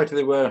how excited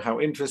they were,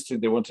 how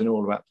interested, they wanted to know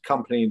all about the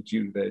company and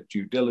do their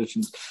due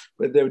diligence,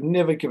 but they would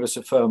never give us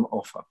a firm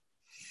offer.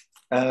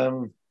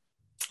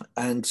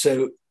 And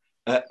so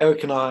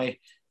Eric and I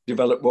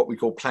developed what we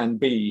call Plan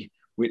B,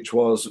 which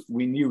was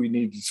we knew we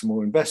needed some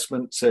more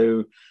investment.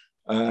 So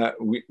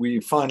we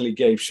finally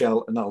gave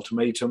Shell an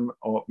ultimatum,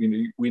 or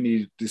we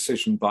need a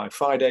decision by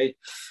Friday,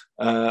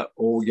 or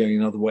we're going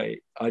another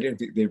way. I don't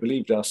think they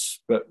believed us,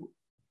 but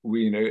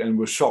we and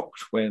were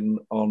shocked when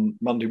on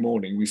Monday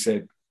morning we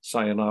said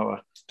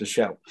sayonara to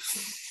Shell.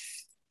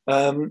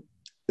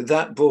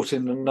 That brought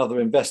in another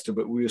investor,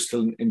 but we were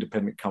still an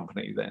independent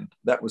company then.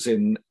 That was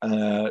in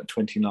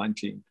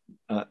 2019,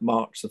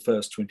 March the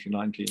 1st,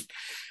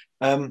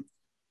 2019.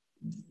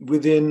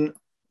 Within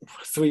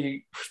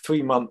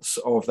three months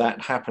of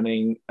that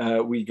happening,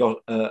 we got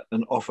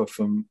an offer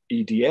from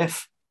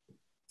EDF,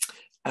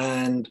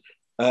 and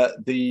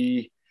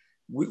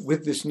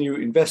with this new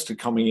investor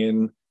coming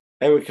in,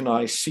 Eric and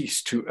I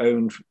ceased to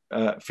own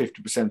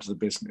 50% of the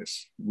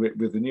business.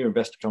 With the new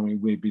investor coming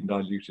in, we'd been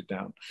diluted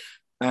down,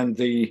 and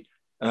the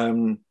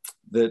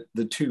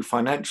two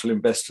financial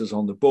investors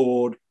on the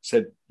board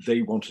said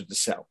they wanted to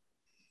sell.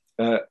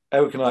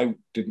 Eric and I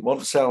didn't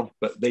want to sell,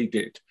 but they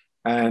did,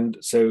 and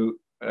so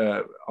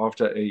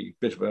after a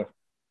bit of a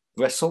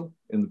wrestle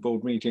in the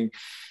board meeting,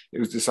 it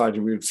was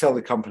decided we would sell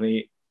the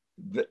company.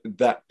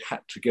 That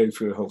had to go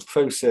through a whole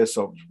process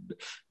of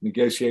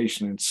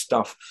negotiation and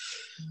stuff.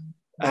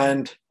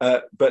 And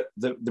but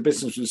the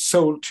business was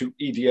sold to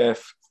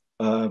EDF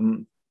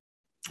on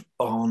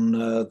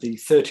the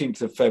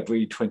 13th of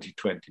February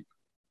 2020.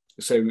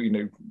 So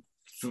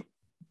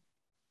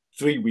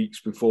 3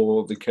 weeks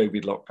before the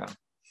COVID lockdown.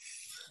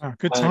 Oh,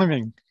 good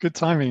timing. Good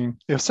timing.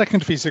 Your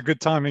second piece of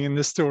good timing in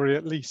this story,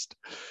 at least.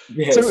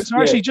 Yes, so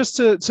actually, just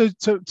to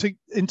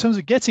in terms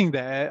of getting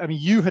there, I mean,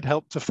 you had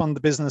helped to fund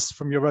the business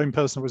from your own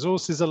personal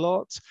resources a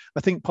lot. I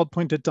think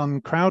PodPoint had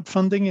done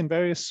crowdfunding in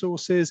various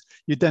sources.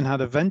 You then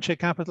had a venture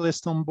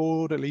capitalist on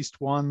board, at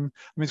least one.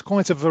 I mean, it's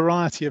quite a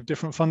variety of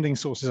different funding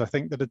sources, I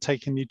think, that had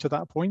taken you to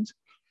that point.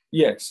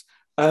 Yes.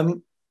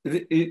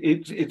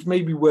 It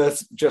may be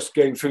worth just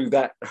going through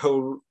that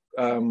whole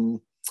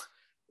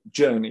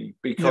journey,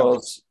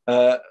 because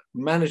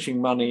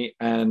managing money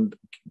and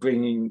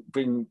bringing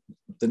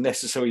the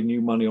necessary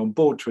new money on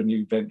board to a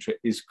new venture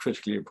is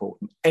critically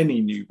important.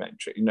 Any new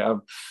venture, I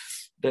don't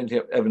think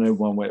I've ever known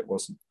one where it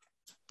wasn't.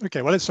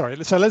 Okay, well,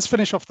 sorry. So let's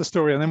finish off the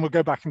story, and then we'll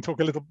go back and talk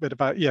a little bit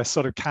about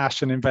sort of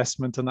cash and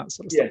investment and that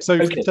sort of stuff. So,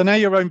 okay. So now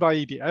you're owned by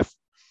EDF.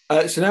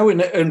 So now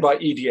we're owned by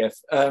EDF.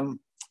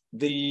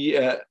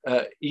 The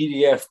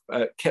EDF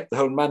kept the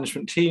whole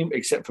management team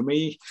except for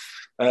me.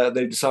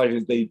 They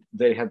decided they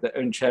had their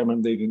own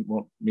chairman. They didn't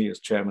want me as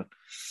chairman.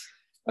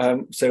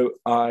 So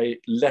I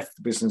left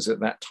the business at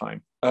that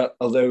time.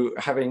 Although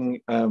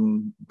having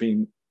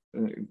been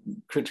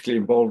critically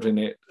involved in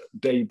it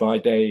day by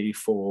day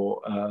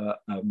for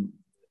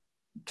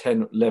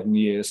 10, 11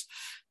 years,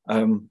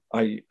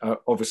 I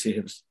obviously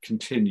have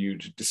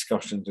continued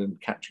discussions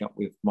and catching up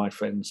with my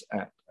friends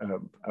at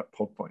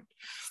PodPoint.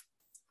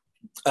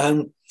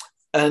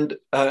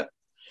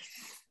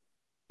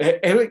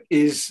 Eric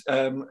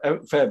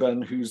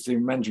Fairbairn, who's the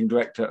managing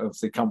director of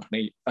the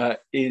company,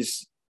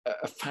 is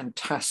a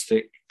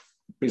fantastic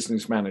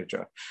business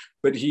manager,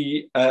 but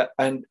he's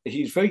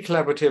very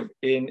collaborative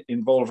in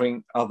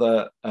involving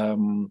other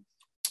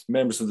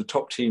members of the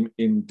top team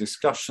in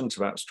discussions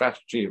about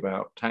strategy,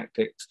 about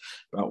tactics,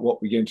 about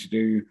what we're going to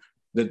do,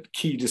 the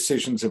key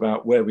decisions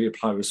about where we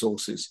apply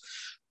resources.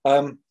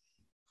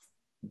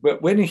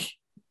 But when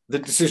the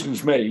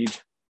decision's made,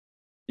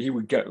 he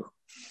would go,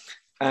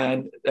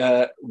 and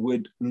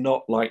would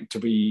not like to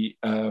be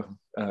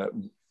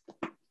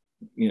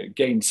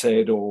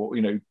gainsaid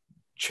or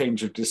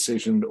change of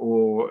decision,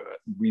 or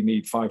we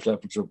need 5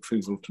 levels of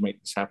approval to make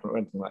this happen or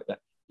anything like that.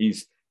 He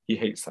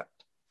hates that,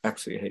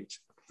 absolutely hates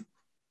it.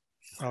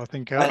 I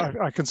think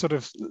I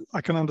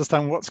can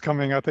understand what's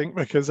coming, I think,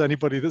 because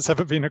anybody that's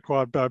ever been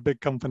acquired by a big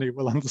company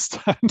will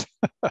understand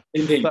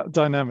that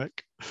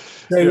dynamic.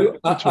 So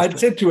I'd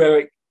said to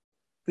Eric,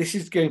 this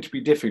is going to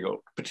be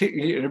difficult,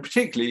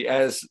 particularly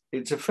as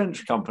it's a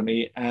French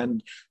company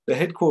and the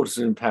headquarters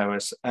are in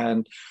Paris,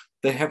 and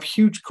they have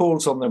huge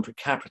calls on them for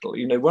capital.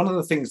 One of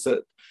the things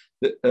that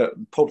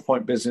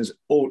PodPoint business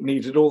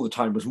needed all the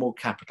time was more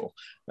capital.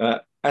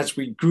 As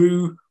we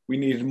grew, we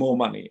needed more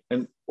money,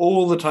 and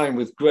all the time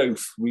with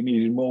growth, we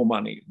needed more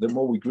money. The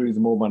more we grew, the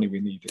more money we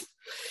needed.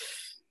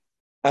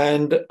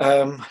 And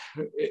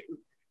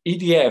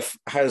EDF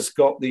has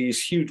got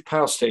these huge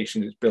power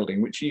stations it's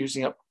building, which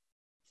are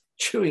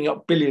chewing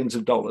up billions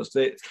of dollars.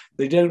 They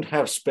don't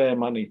have spare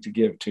money to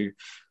give to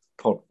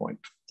PodPoint.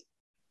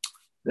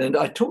 And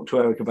I talked to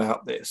Eric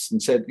about this and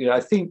said,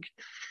 I think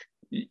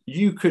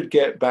you could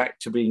get back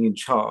to being in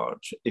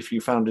charge if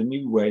you found a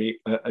new way,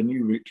 a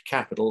new route to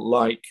capital,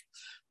 like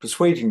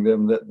persuading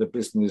them that the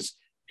business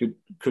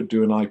could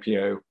do an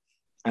IPO,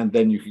 and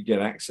then you could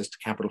get access to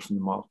capital from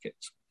the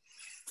markets.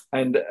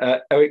 And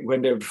Eric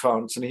went over to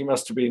France, and he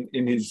must have been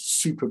in his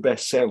super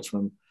best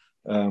salesman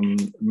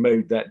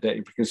mode that day,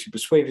 because he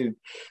persuaded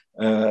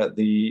EDF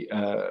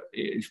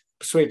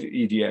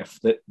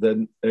that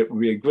then it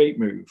would be a great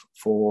move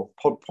for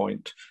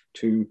PodPoint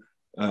to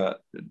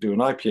do an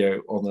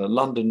IPO on the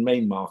London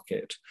main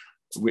market,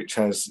 which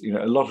has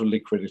a lot of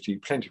liquidity,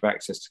 plenty of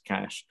access to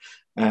cash,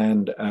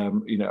 and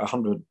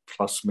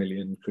 100+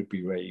 million could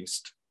be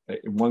raised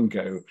in one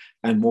go,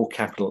 and more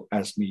capital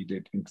as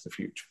needed into the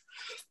future.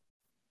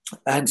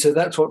 And so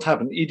that's what's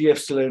happened. EDF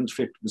still owns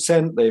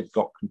 50%. They've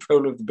got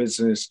control of the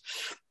business,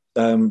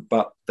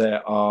 but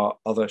there are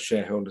other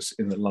shareholders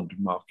in the London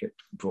market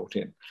brought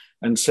in.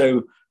 And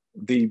so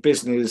the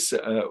business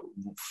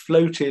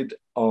floated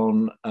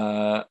on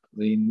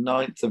the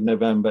 9th of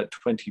November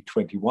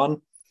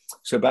 2021,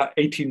 so about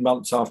 18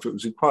 months after it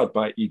was acquired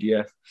by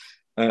EDF,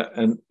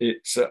 and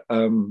its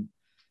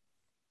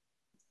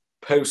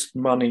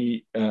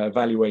post-money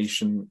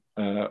valuation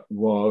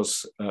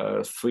was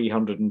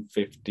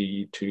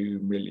 352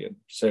 million.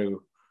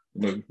 So,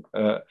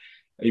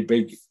 a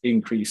big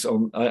increase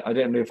on, I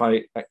don't know if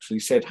I actually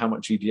said how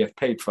much EDF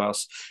paid for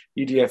us.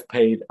 EDF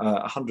paid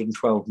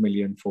 112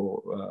 million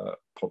for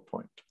Pod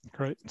Point.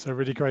 Great. So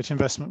really great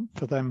investment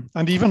for them.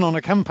 And even on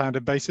a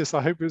compounded basis,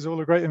 I hope it was all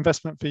a great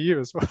investment for you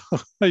as well.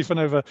 Even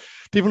over,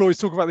 people always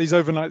talk about these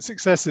overnight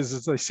successes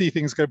as they see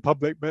things go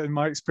public, but in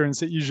my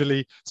experience, it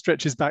usually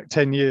stretches back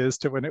 10 years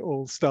to when it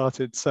all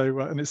started. So,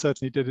 and it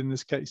certainly did in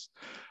this case.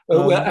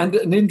 Well, and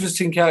an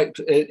interesting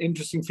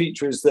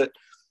feature is that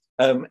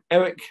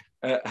Eric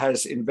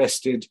has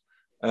invested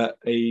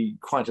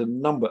quite a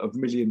number of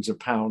millions of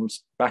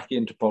pounds back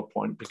into Pod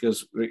Point,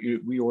 because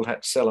we all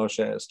had to sell our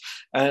shares,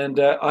 and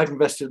I've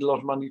invested a lot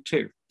of money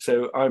too.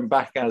 So I'm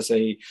back as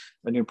an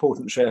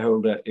important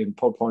shareholder in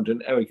Pod Point,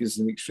 and Eric is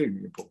an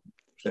extremely important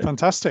shareholder.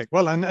 Fantastic.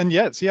 Well, and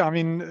yet, yeah, I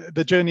mean,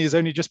 the journey is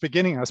only just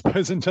beginning, I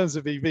suppose, in terms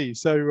of EV.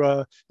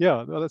 So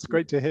yeah, well, that's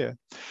great to hear.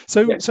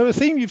 So, yeah. So a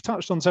theme you've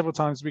touched on several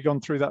times, we've gone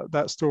through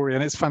that story,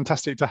 and it's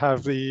fantastic to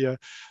have the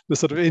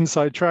sort of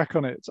inside track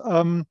on it.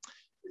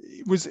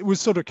 It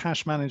was sort of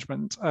cash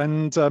management,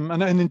 and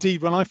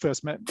indeed, when I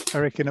first met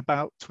Eric in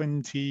about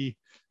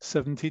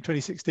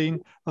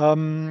 2016,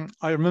 I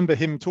remember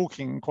him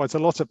talking quite a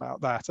lot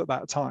about that at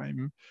that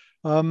time.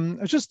 I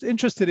was just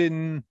interested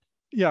in,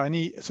 yeah,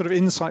 any sort of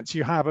insights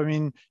you have. I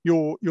mean,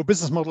 your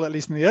business model, at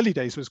least in the early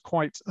days, was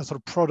quite a sort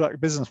of product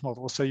business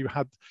model. So you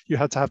had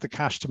to have the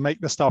cash to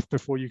make the stuff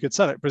before you could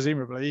sell it,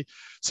 presumably.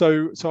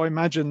 So I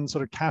imagine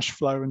sort of cash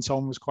flow and so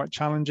on was quite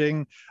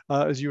challenging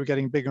as you were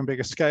getting bigger and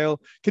bigger scale.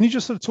 Can you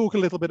just sort of talk a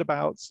little bit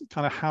about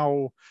kind of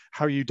how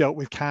you dealt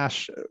with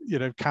cash,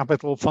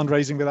 capital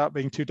fundraising without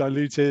being too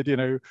diluted,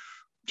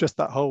 just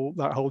that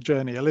whole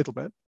journey a little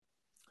bit?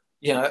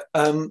 Yeah,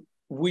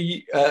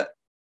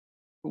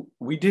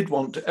 we did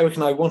Eric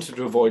and I wanted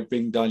to avoid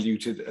being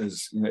diluted,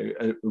 as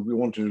we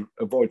wanted to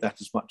avoid that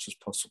as much as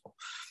possible.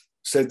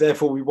 So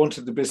therefore, we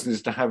wanted the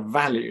business to have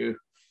value,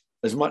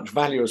 as much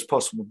value as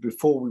possible,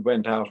 before we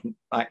went out and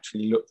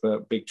actually looked for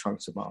big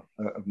chunks of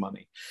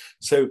money.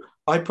 So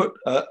I put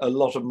a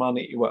lot of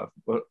money, well,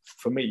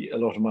 for me, a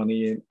lot of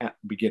money in at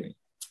the beginning.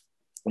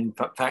 In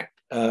fact,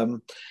 I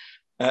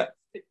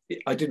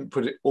didn't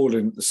put it all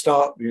in at the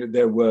start.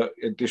 There were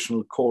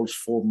additional calls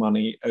for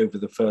money over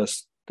the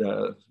first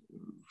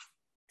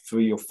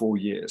 3 or 4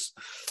 years,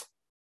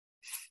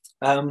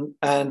 and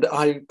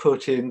I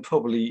put in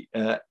probably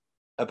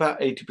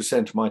about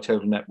 80% of my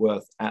total net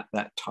worth at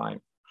that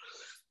time.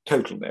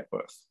 Total net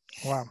worth.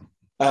 Wow.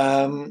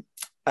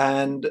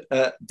 And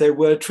there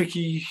were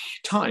tricky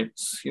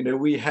times.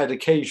 We had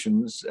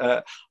occasions.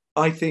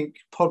 I think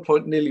Pod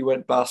Point nearly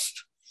went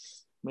bust,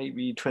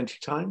 maybe 20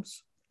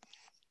 times.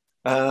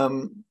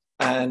 And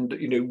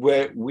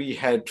where we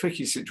had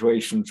tricky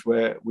situations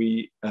where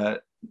we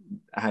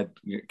had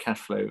cash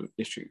flow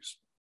issues,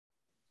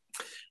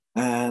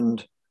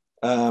 and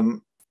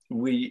Eric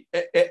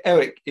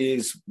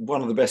is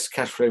one of the best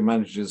cash flow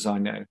managers I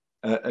know,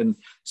 and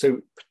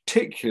so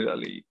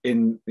particularly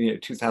in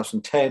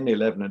 2010,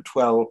 11, and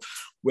 12,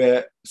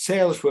 where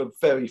sales were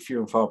very few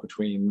and far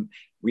between,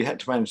 we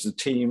had to manage the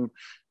team.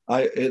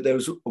 There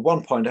was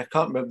one point, I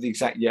can't remember the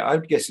exact year, I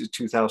would guess it's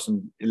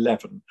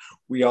 2011,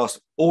 we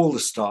asked all the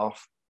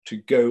staff to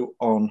go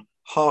on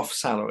half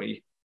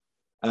salary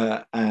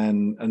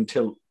and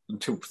until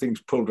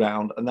things pulled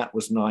round, and that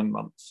was 9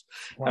 months.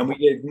 Wow. And we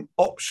gave them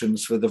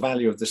options for the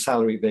value of the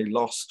salary they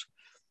lost.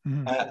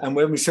 Mm-hmm. And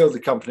when we sold the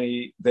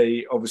company,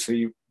 they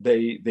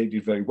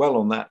did very well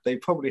on that. They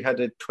probably had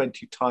a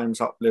 20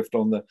 times uplift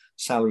on the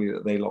salary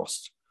that they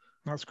lost.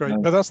 That's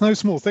great. But that's no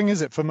small thing,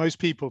 is it, for most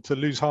people to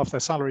lose half their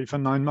salary for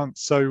 9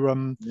 months?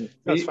 So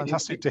that's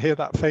fantastic to hear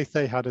that faith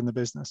they had in the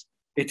business.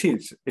 It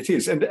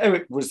is. And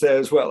Eric was there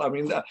as well. I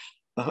mean,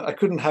 I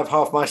couldn't have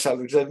half my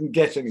salary because I didn't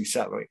get any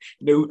salary.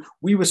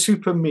 We were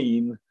super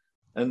mean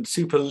and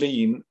super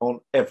lean on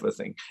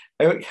everything.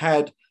 Eric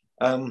had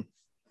a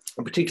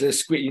particular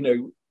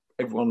screen.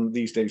 Everyone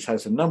these days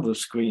has a number of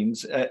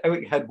screens.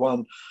 Eric had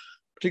one,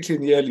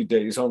 particularly in the early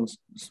days,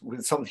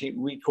 with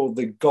something we called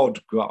the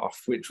God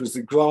graph, which was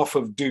the graph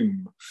of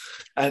doom.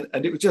 And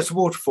it was just a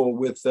waterfall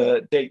with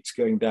dates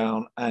going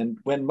down, and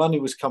when money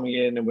was coming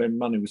in and when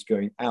money was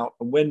going out,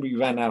 and when we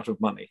ran out of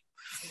money.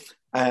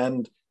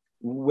 And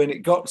when it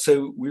got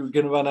so we were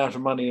going to run out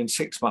of money in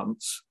 6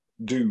 months,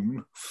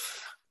 doom,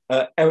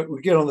 Eric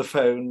would get on the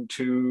phone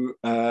to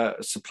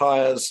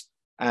suppliers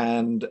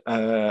and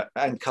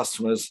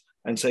customers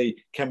and say,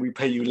 can we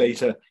pay you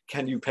later?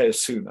 Can you pay us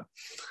sooner?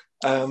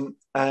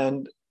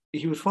 And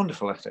he was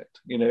wonderful at it,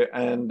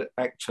 and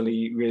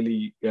actually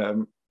really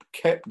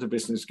kept the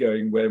business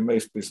going where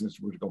most businesses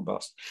would have gone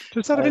bust.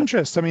 Just out of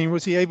interest, I mean,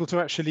 was he able to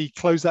actually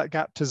close that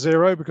gap to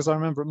zero? Because I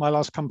remember at my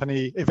last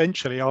company,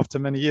 eventually, after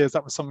many years,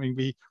 that was something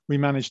we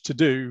managed to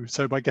do.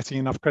 So by getting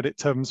enough credit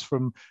terms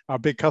from our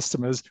big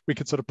customers, we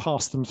could sort of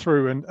pass them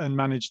through and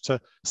manage to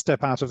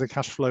step out of the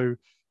cash flow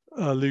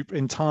loop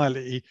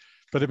entirely.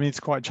 But I mean, it's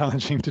quite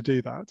challenging to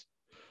do that.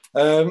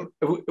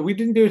 We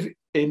didn't do it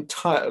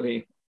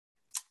entirely.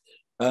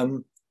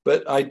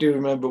 But I do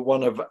remember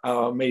one of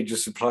our major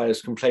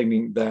suppliers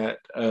complaining that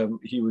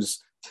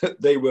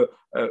they were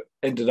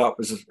ended up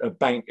as a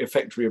bank,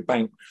 effectively a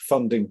bank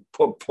funding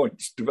Pod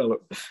Point's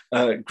develop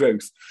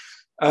growth.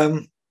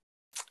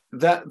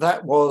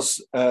 That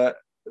was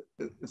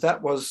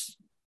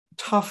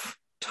tough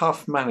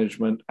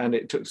management, and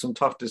it took some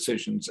tough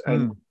decisions.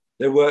 And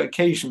there were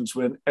occasions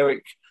when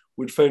Eric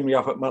would phone me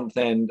up at month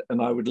end, and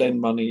I would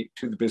lend money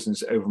to the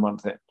business over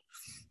month end,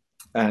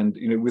 and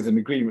with an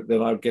agreement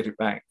that I would get it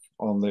back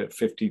on the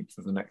 15th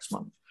of the next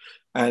month,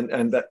 and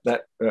that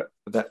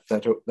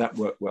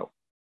worked well.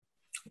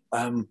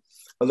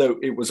 Although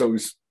it was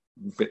always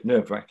a bit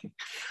nerve-wracking.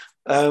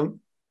 But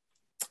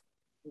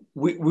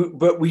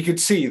we could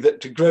see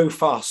that to grow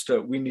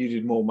faster, we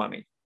needed more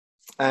money,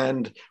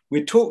 and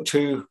we talked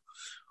to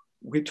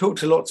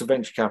lots of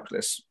venture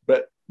capitalists,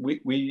 but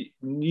we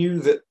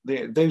knew that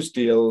those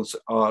deals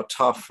are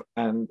tough,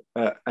 and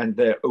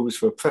they're always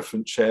for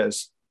preference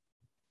shares.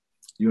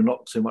 You're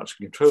not so much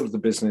in control of the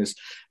business.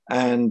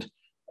 And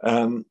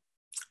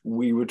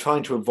we were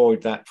trying to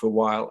avoid that for a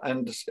while.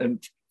 And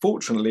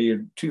fortunately,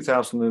 in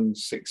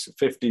 2006,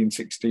 15,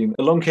 16,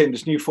 along came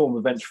this new form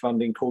of venture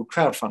funding called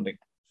crowdfunding.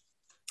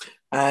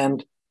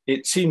 And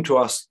it seemed to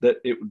us that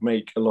it would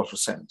make a lot of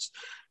sense.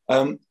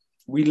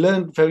 We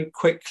learned very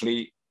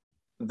quickly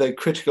the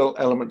critical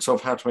elements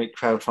of how to make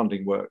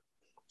crowdfunding work,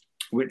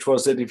 which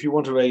was that if you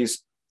want to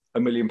raise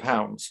 £1 million,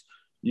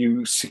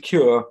 you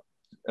secure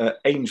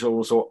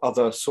angels or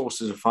other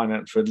sources of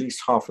finance for at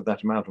least half of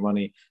that amount of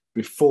money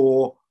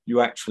before you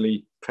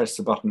actually press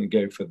the button and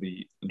go for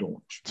the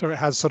launch. So it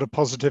has sort of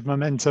positive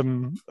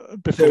momentum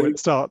before it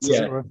starts, as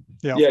it were.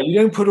 Yeah, you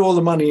don't put all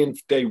the money in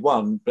day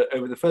one, but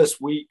over the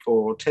first week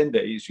or 10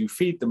 days, you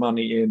feed the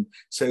money in.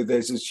 So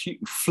there's this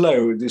huge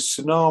flow, this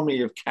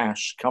tsunami of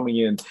cash coming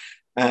in.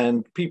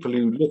 And people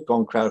who look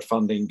on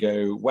crowdfunding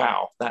go,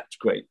 wow, that's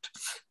great.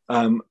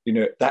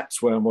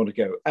 That's where I want to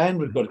go. And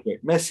we've got a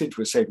great message.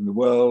 We're saving the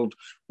world.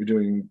 We're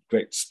doing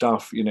great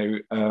stuff,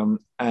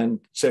 and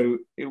so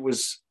it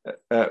was,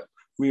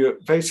 we were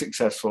very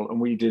successful, and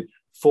we did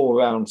 4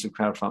 rounds of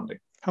crowdfunding.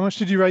 How much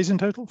did you raise in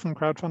total from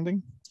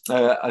crowdfunding?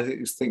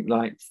 I think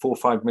like 4 or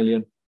 5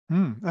 million.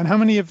 And how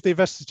many of the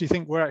investors do you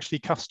think were actually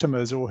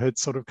customers or had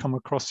sort of come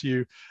across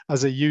you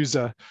as a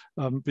user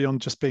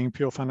beyond just being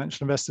pure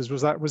financial investors?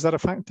 Was that a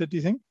factor, do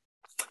you think?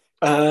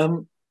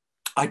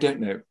 I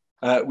don't know.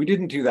 We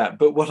didn't do that.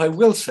 But what I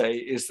will say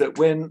is that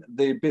when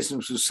the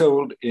business was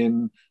sold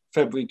in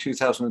February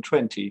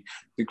 2020,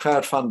 the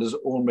crowdfunders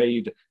all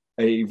made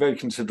a very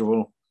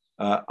considerable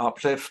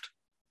uplift.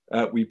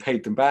 We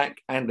paid them back,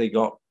 and they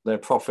got their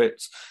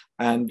profits.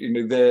 And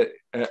they're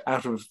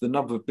out of the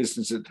number of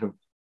businesses that have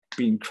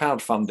been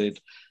crowdfunded,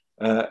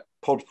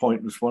 Pod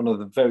Point was one of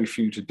the very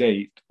few to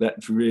date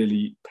that's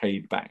really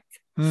paid back.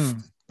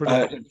 In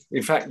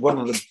fact, one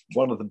of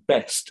the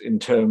best in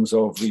terms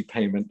of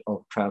repayment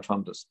of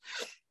crowdfunders.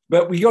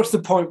 But we got to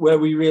the point where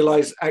we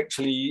realized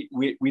actually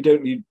we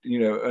don't need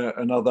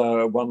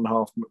another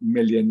 1.5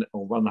 million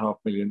or 1.5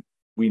 million.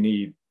 We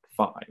need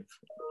 5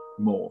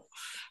 more.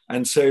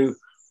 And so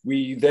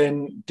we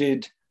then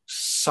did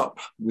sup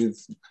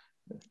with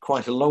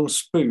quite a long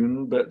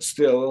spoon, but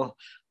still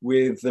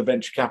with the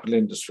venture capital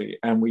industry.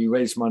 And we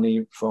raised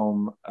money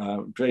from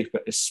Draper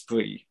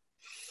Esprit.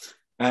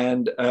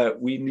 And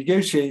we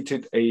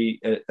negotiated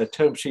a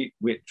term sheet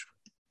which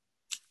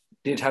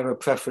did have a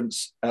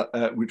preference,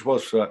 which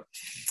was for,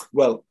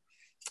 well,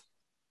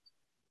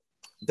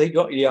 they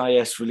got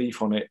EIS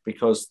relief on it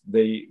because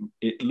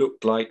it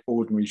looked like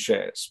ordinary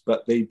shares,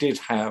 but they did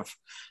have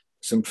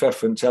some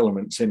preference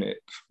elements in it.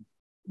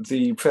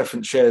 The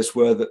preference shares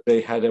were that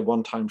they had a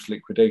 1x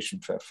liquidation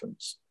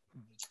preference.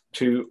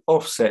 To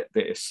offset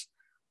this,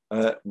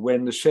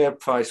 when the share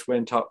price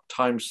went up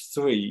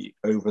 ×3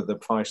 over the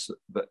price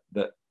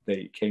that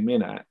they came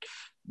in at,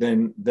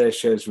 then their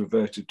shares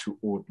reverted to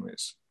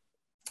ordinaries.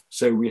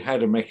 So we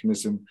had a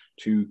mechanism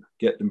to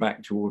get them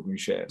back to ordinary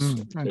shares.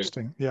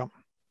 Interesting, yeah.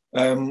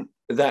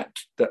 That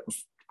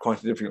was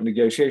quite a difficult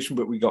negotiation,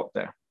 but we got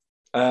there.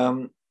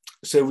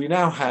 So we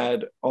now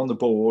had on the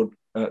board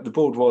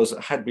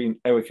had been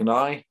Eric and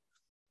I,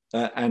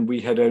 and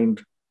we had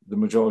owned the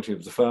majority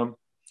of the firm,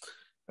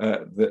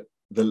 the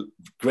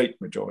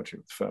great majority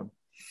of the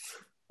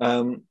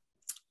firm.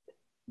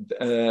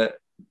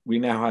 We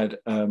now had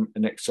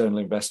an external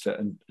investor,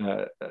 and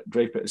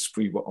Draper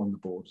Esprit were on the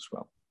board as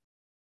well.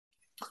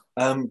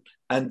 And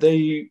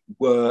they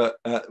were,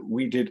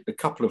 we did a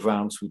couple of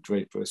rounds with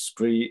Draper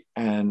Esprit,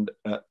 and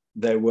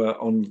there were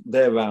on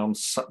their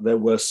rounds, there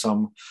were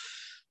some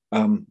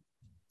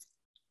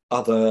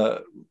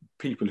other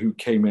people who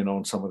came in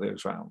on some of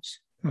those rounds,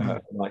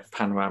 like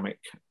Panoramic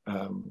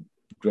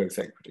Growth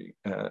Equity.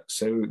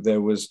 So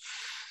there was,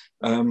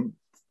 and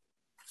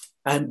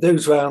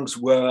those rounds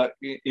were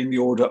in the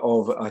order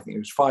of, I think it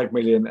was 5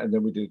 million, and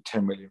then we did a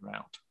 10 million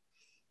round.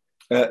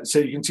 So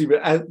you can see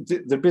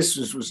that the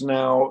business was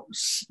now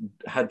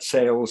had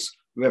sales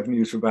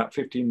revenues of about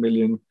 15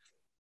 million.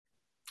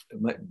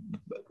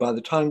 By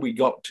the time we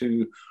got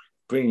to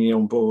bringing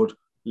on board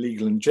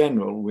Legal and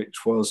General,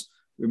 which was,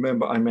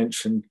 remember I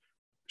mentioned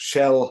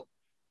Shell,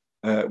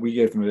 we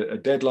gave them a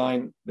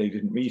deadline, they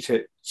didn't meet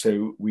it.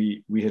 So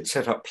we had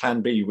set up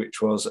Plan B,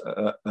 which was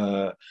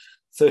a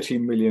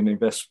 13 million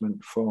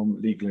investment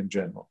from Legal and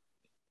General.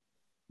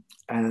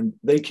 And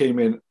they came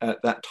in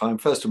at that time,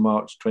 1st of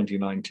March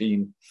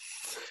 2019.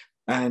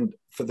 And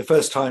for the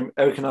first time,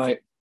 Eric and I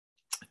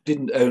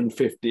didn't own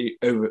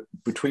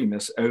between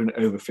us, own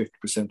over 50%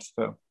 of the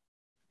firm.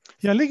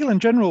 Yeah, Legal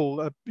and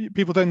General,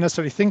 people don't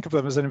necessarily think of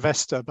them as an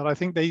investor, but I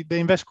think they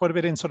invest quite a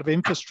bit in sort of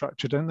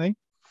infrastructure, don't they?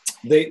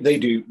 They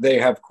do. They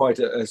have quite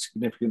a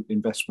significant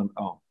investment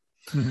arm.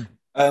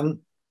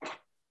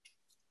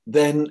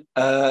 Then,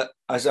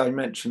 as I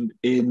mentioned,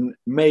 in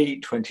May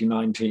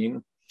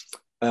 2019,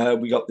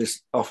 we got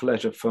this offer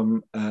letter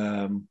from,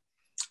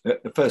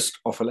 the first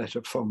offer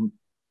letter from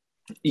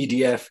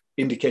EDF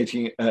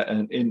indicating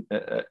an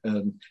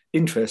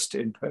interest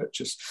in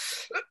purchase.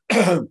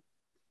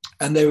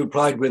 And they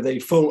replied with a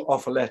full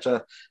offer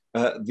letter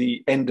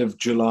the end of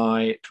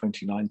July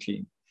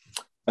 2019.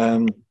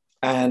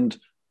 And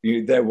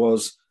there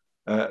was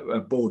a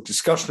board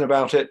discussion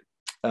about it.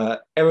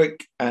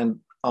 Eric and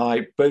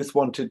I both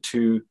wanted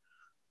to,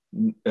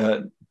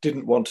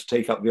 didn't want to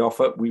take up the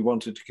offer. We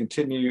wanted to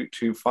continue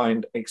to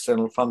find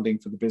external funding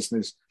for the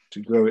business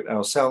to grow it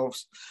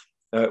ourselves.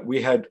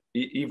 We had,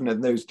 even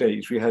in those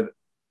days, we had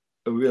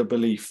a real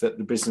belief that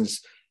the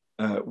business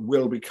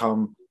will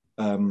become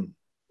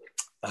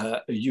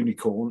a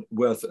unicorn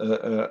worth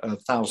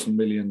 $1,000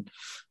 million.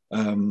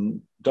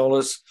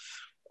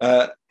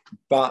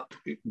 But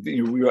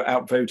we were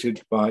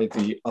outvoted by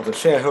the other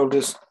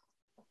shareholders,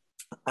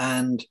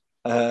 and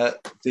so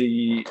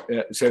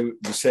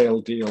the sale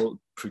deal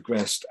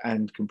progressed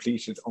and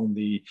completed on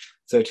the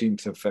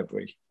 13th of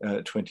February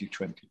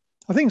 2020.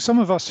 I think some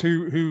of us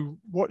who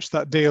watched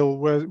that deal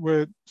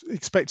were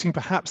expecting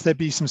perhaps there'd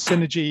be some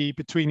synergy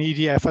between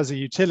EDF as a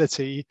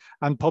utility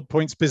and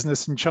PodPoint's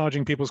business in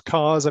charging people's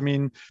cars. I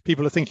mean,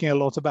 people are thinking a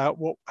lot about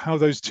how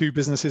those two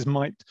businesses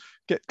might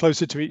get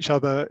closer to each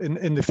other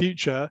in the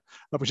future,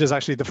 which is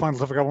actually the final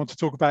topic I want to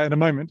talk about in a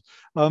moment.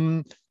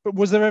 But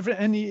was there ever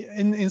any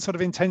in sort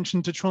of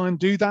intention to try and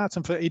do that,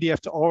 and for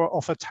EDF to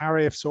offer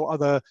tariffs or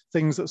other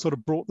things that sort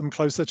of brought them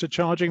closer to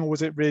charging, or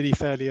was it really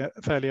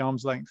fairly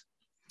arm's length?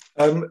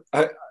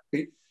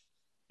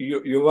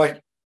 You're right,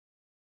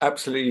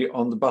 absolutely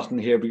on the button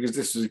here, because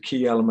this is a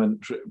key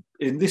element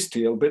in this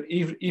deal. But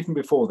even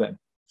before then,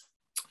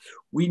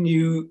 we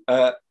knew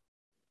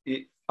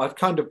I've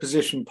kind of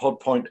positioned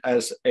PodPoint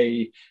as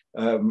a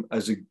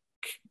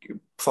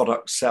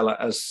product seller,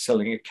 as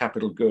selling a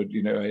capital good,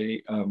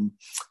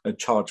 a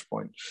charge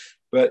point.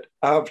 But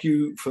our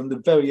view from the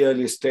very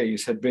earliest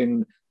days had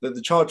been that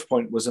the charge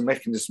point was a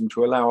mechanism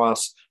to allow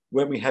us,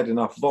 when we had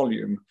enough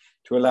volume,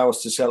 to allow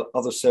us to sell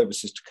other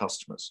services to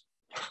customers.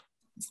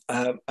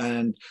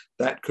 And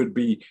that could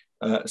be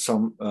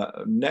some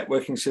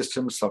networking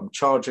systems, some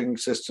charging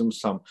systems,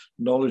 some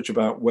knowledge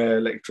about where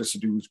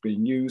electricity was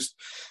being used,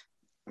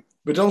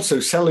 but also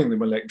selling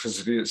them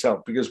electricity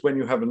itself, because when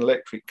you have an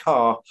electric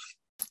car,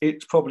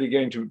 it's probably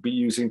going to be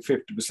using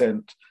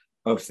 50%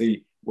 of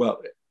the,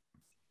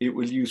 it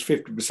will use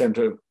 50%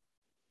 of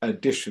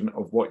addition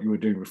of what you were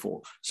doing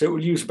before. So it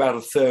will use about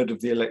a third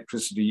of the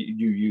electricity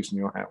you use in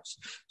your house.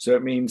 So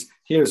it means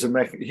here's an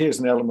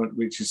element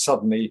which is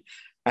suddenly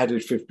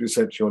added 50%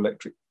 to your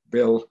electric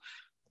bill.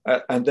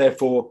 And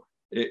therefore,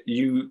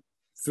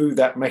 through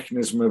that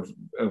mechanism of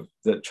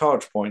the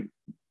charge point,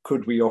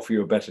 could we offer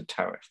you a better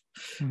tariff?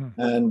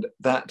 And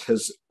that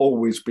has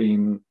always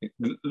been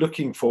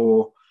looking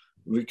for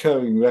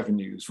recurring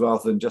revenues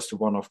rather than just a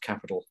one-off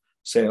capital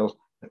sale.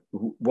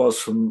 Was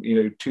from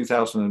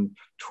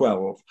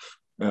 2012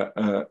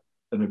 an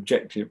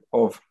objective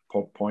of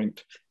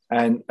PodPoint,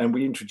 and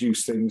we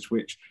introduced things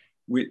which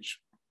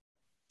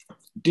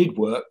did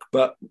work,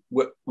 but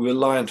were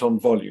reliant on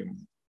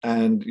volume.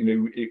 And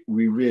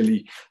we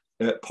really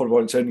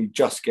PodPoint's only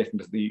just getting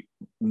to the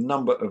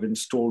number of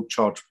installed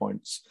charge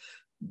points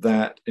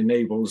that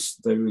enables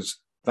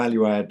those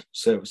value add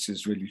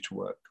services really to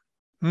work.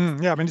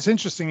 Yeah, I mean, it's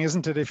interesting,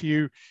 isn't it? If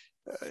you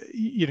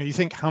you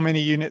think how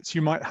many units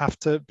you might have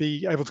to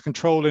be able to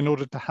control in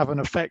order to have an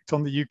effect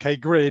on the UK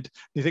grid.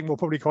 You think, well,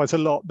 probably quite a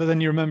lot. But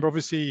then you remember,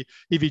 obviously,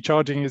 EV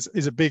charging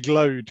is a big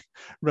load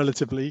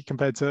relatively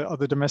compared to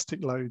other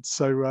domestic loads.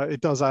 So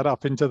it does add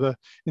up into the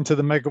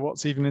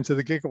megawatts, even into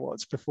the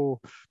gigawatts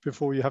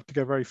before you have to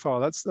go very far.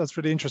 That's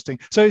really interesting.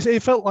 So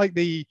it felt like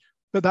that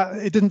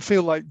it didn't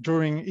feel like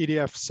during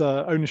EDF's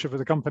ownership of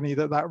the company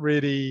that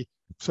really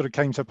sort of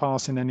came to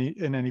pass in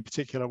any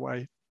particular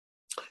way.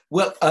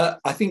 Well,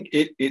 I think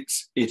it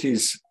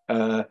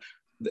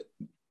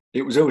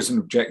was always an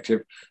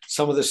objective.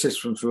 Some of the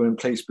systems were in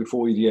place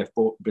before EDF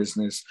bought the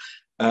business,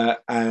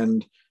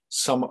 and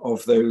some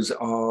of those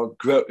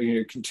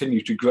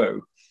continue to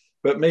grow,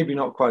 but maybe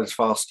not quite as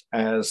fast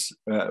as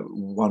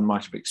one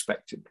might have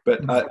expected.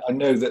 But I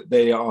know that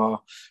they are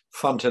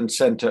front and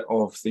center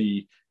of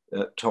the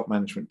top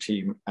management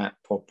team at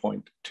Pod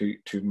Point to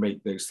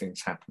make those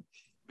things happen,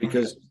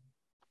 because.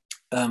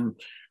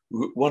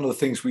 One of the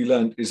things we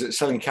learned is that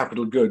selling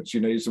capital goods,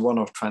 is a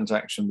one-off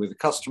transaction with a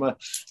customer,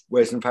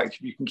 whereas in fact,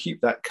 if you can keep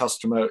that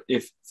customer,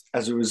 if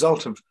as a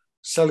result of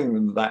selling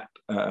them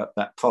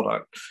that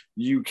product,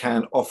 you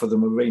can offer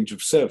them a range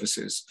of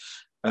services,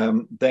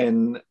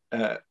 then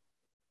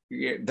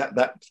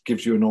that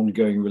gives you an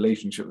ongoing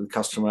relationship with the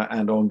customer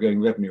and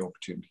ongoing revenue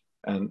opportunity,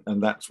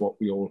 and that's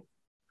what we all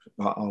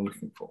are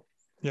looking for.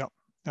 Yeah,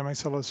 that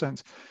makes a lot of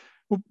sense.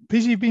 Well,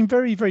 Peter, you've been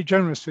very, very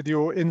generous with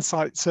your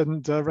insights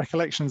and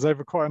recollections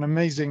over quite an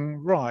amazing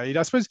ride.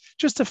 I suppose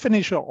just to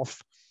finish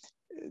off,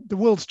 the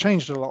world's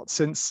changed a lot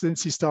since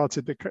you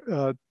started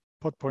the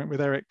Pod Point with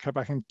Eric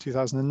back in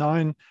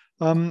 2009.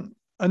 And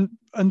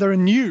there are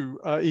new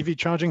EV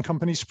charging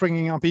companies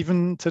springing up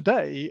even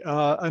today.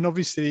 And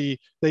obviously,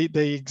 they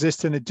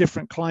exist in a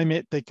different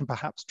climate. They can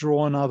perhaps draw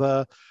on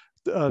other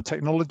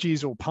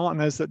technologies or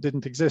partners that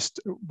didn't exist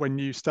when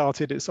you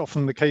started. It's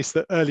often the case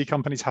that early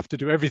companies have to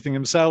do everything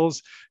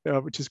themselves,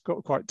 which is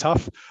quite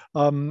tough.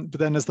 But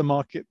then as the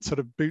market sort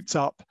of boots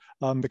up,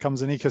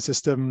 becomes an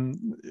ecosystem,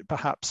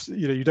 perhaps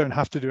you don't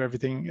have to do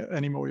everything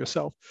anymore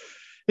yourself.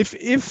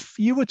 If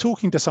you were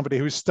talking to somebody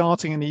who's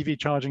starting an EV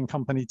charging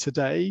company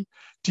today,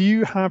 do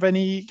you have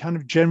any kind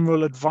of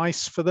general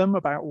advice for them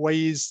about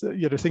ways,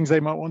 things they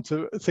might want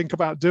to think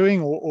about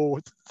doing,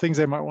 or things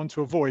they might want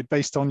to avoid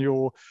based on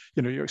your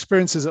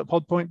experiences at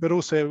Pod Point, but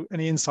also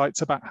any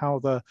insights about how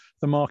the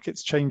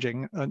market's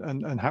changing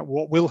and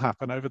what will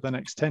happen over the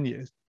next 10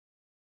 years?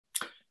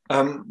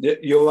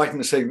 You're right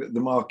in saying that the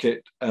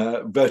market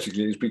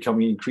vertically is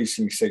becoming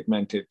increasingly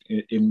segmented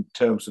in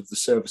terms of the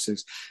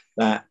services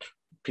that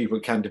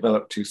people can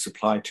develop to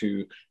supply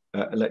to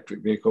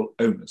electric vehicle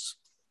owners.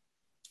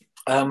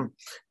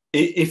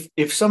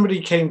 If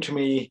somebody came to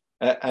me,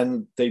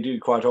 and they do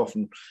quite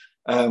often,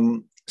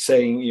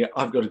 saying,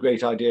 I've got a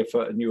great idea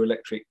for a new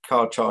electric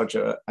car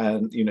charger,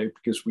 and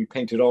because we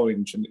painted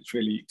orange and it's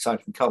really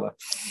exciting color,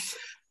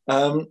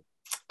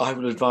 I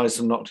would advise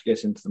them not to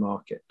get into the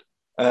market.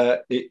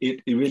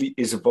 It really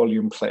is a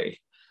volume play,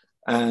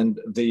 and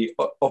the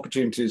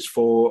opportunities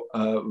for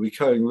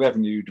recurring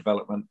revenue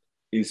development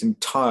is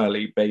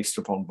entirely based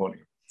upon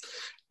volume.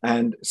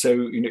 And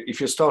so,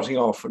 if you're starting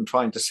off and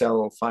trying to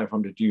sell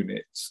 500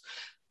 units,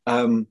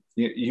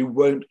 you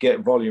won't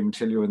get volume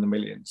until you're in the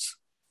millions.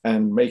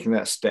 And making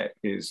that step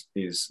is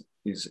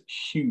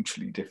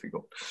hugely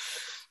difficult.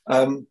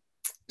 And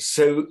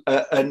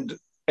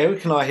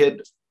Eric and I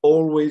had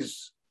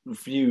always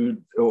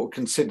viewed or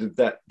considered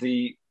that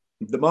the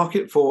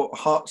market for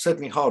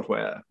certainly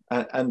hardware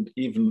and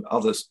even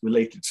other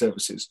related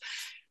services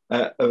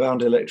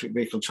around electric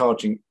vehicle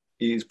charging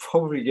is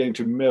probably going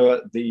to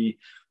mirror the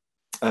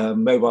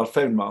mobile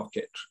phone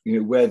market,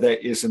 where there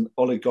is an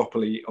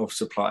oligopoly of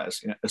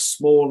suppliers, a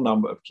small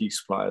number of key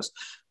suppliers,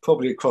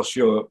 probably across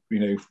Europe,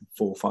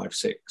 4, 5,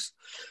 6.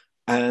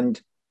 And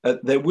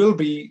there will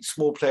be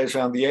small players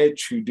around the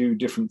edge who do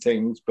different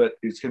things, but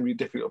it's going to be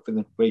difficult for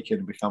them to break in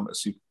and become a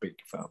super big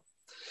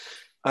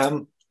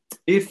firm.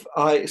 If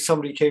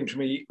somebody came to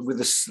me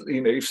with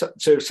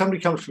if somebody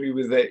comes to me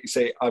with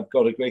say, I've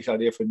got a great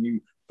idea for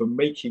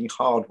making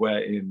hardware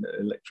in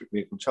electric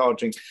vehicle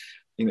charging,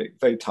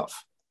 very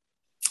tough.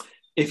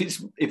 If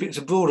it's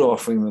a broader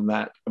offering than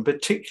that, and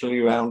particularly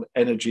around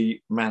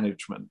energy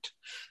management,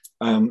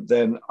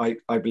 then I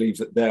believe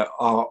that there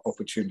are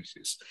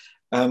opportunities.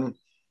 And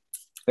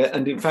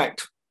in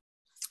fact,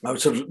 I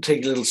would sort of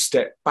take a little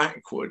step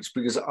backwards,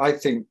 because I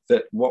think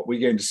that what we're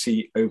going to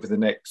see over the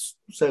next,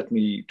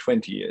 certainly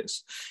 20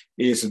 years,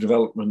 is a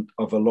development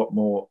of a lot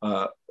more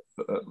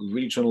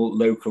regional,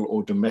 local,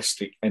 or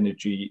domestic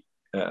energy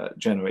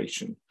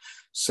generation,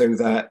 so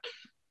that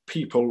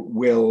people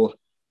will,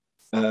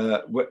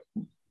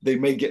 they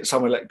may get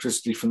some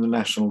electricity from the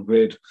national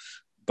grid,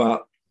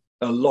 but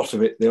a lot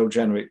of it they'll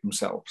generate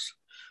themselves.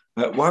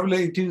 Why will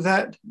they do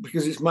that?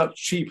 Because it's much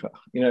cheaper.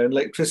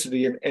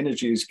 Electricity and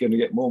energy is going to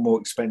get more and more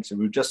expensive.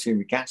 We've just seen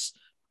the gas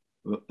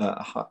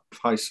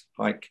price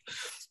hike.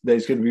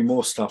 There's going to be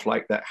more stuff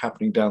like that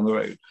happening down the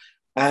road.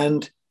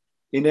 And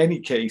in any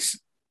case,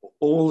 nearly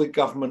all the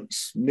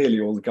governments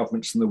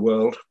in the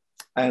world,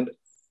 and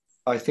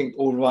I think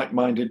all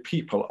right-minded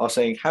people are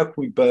saying, how can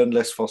we burn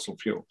less fossil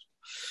fuels?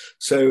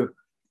 So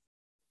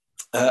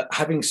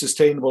having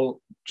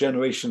sustainable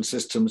generation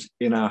systems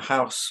in our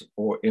house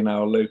or in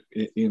our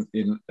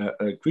in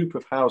a group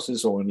of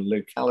houses or in a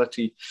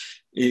locality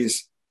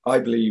is, I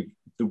believe,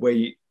 the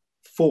way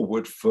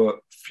forward for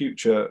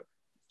future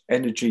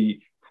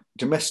energy,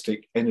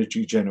 domestic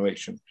energy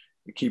generation.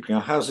 Keeping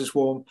our houses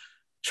warm,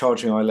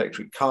 charging our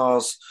electric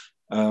cars,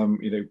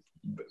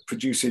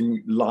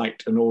 producing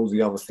light and all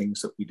the other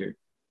things that we do.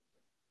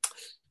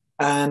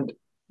 And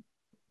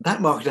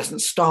that market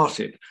hasn't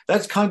started.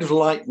 That's kind of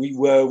like we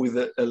were with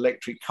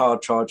electric car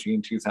charging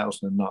in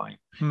 2009.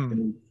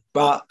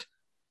 But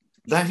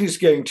that is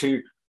going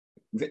to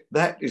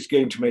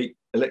make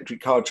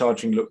electric car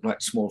charging look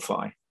like small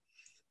fry.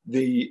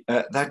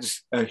 That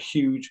is a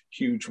huge,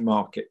 huge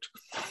market.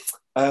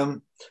 I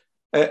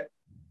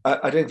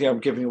don't think I'm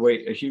giving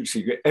away a huge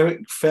secret.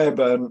 Eric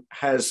Fairbairn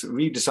has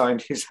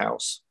redesigned his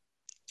house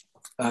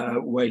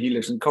where he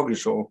lives in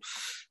Coggeshall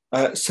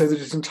so that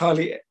it's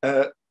entirely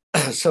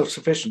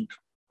self-sufficient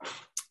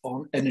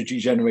on energy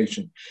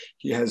generation.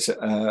 He has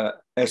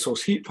air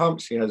source heat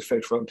pumps, he has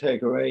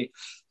photovoltaic array,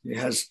 he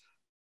has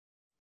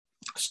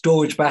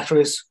storage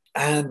batteries,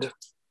 and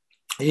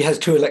he has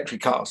 2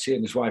 electric cars. He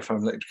and his wife have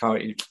an electric car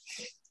each.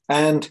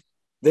 And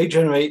they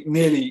generate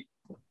nearly,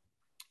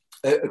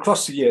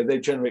 across the year, they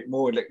generate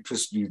more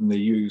electricity than they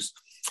use.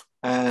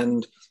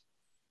 And,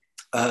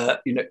 there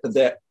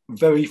are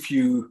very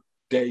few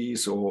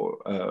days or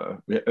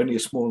only a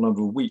small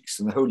number of weeks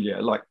in the whole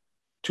year, like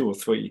 2 or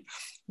 3,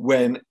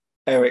 when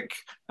Eric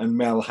and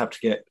Mel have to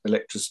get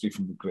electricity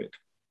from the grid.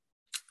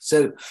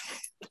 So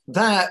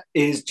that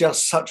is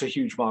just such a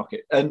huge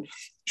market. And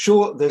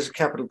sure, there's a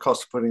capital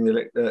cost of putting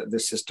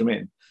this system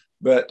in,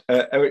 but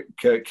Eric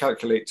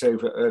calculates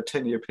over a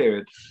 10-year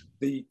period,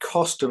 the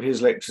cost of his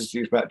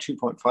electricity is about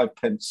 2.5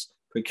 pence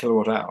per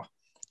kilowatt hour,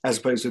 as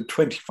opposed to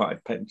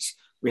 25 pence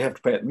we have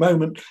to pay at the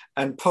moment,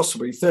 and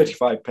possibly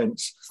 35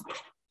 pence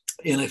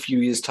in a few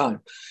years' time.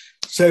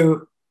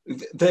 So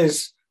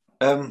there's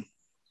a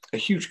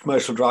huge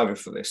commercial driver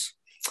for this.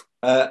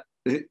 I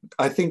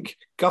think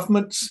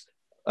governments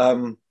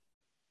can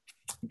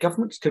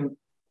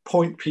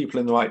point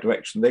people in the right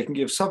direction. They can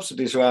give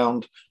subsidies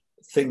around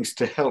things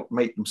to help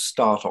make them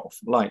start off.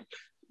 Like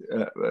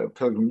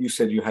Pilgrim, you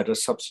said you had a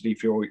subsidy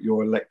for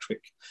your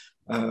electric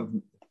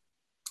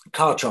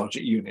car charger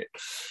unit.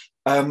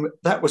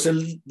 That was a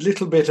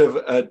little bit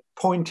of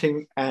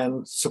pointing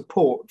and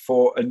support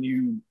for a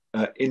new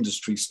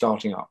industry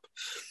starting up.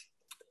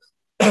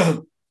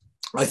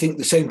 I think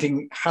the same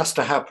thing has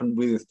to happen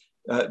with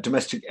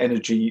domestic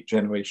energy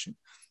generation,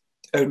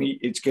 only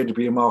it's going to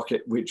be a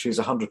market which is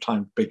 100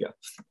 times bigger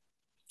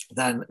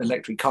than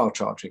electric car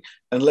charging.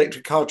 And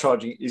electric car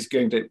charging is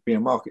going to be a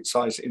market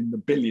size in the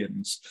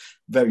billions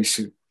very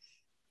soon.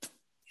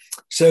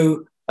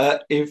 So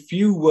if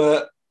you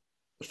were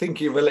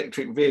thinking of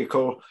electric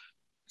vehicle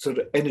sort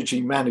of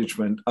energy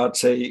management, I'd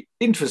say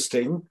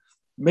interesting,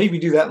 maybe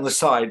do that on the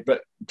side,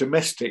 but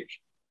domestic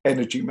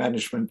energy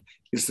management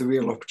is the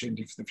real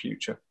opportunity for the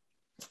future.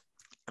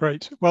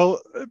 Great.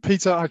 Well,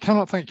 Peter, I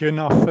cannot thank you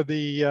enough for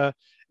the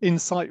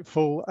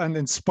insightful and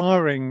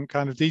inspiring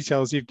kind of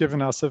details you've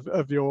given us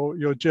of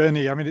your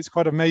journey. I mean, it's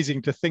quite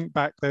amazing to think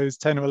back those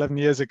 10 or 11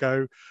 years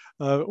ago,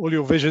 all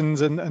your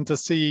visions and to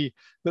see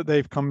that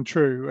they've come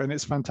true. And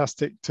it's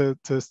fantastic to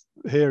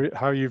hear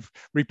how you've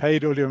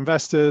repaid all your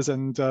investors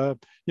and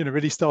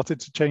really started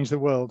to change the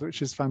world,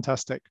 which is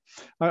fantastic.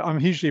 I'm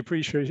hugely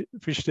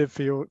appreciative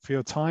for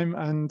your time,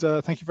 and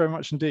thank you very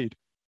much indeed.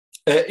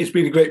 It's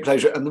been a great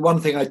pleasure. And the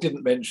one thing I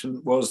didn't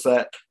mention was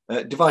that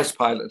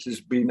DevicePilot has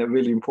been a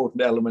really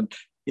important element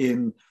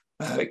in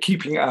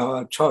keeping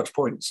our charge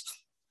points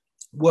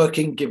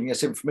working, giving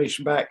us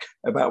information back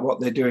about what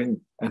they're doing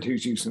and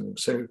who's using them.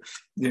 So,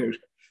 the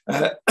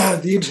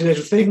Internet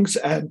of Things,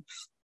 and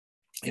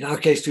in our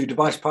case too,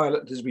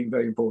 DevicePilot has been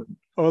very important.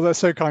 Oh, that's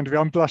so kind of you.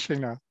 I'm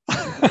blushing now.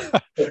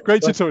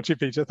 Great to talk to you,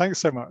 Peter. Thanks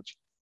so much.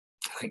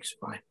 Thanks.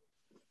 Bye.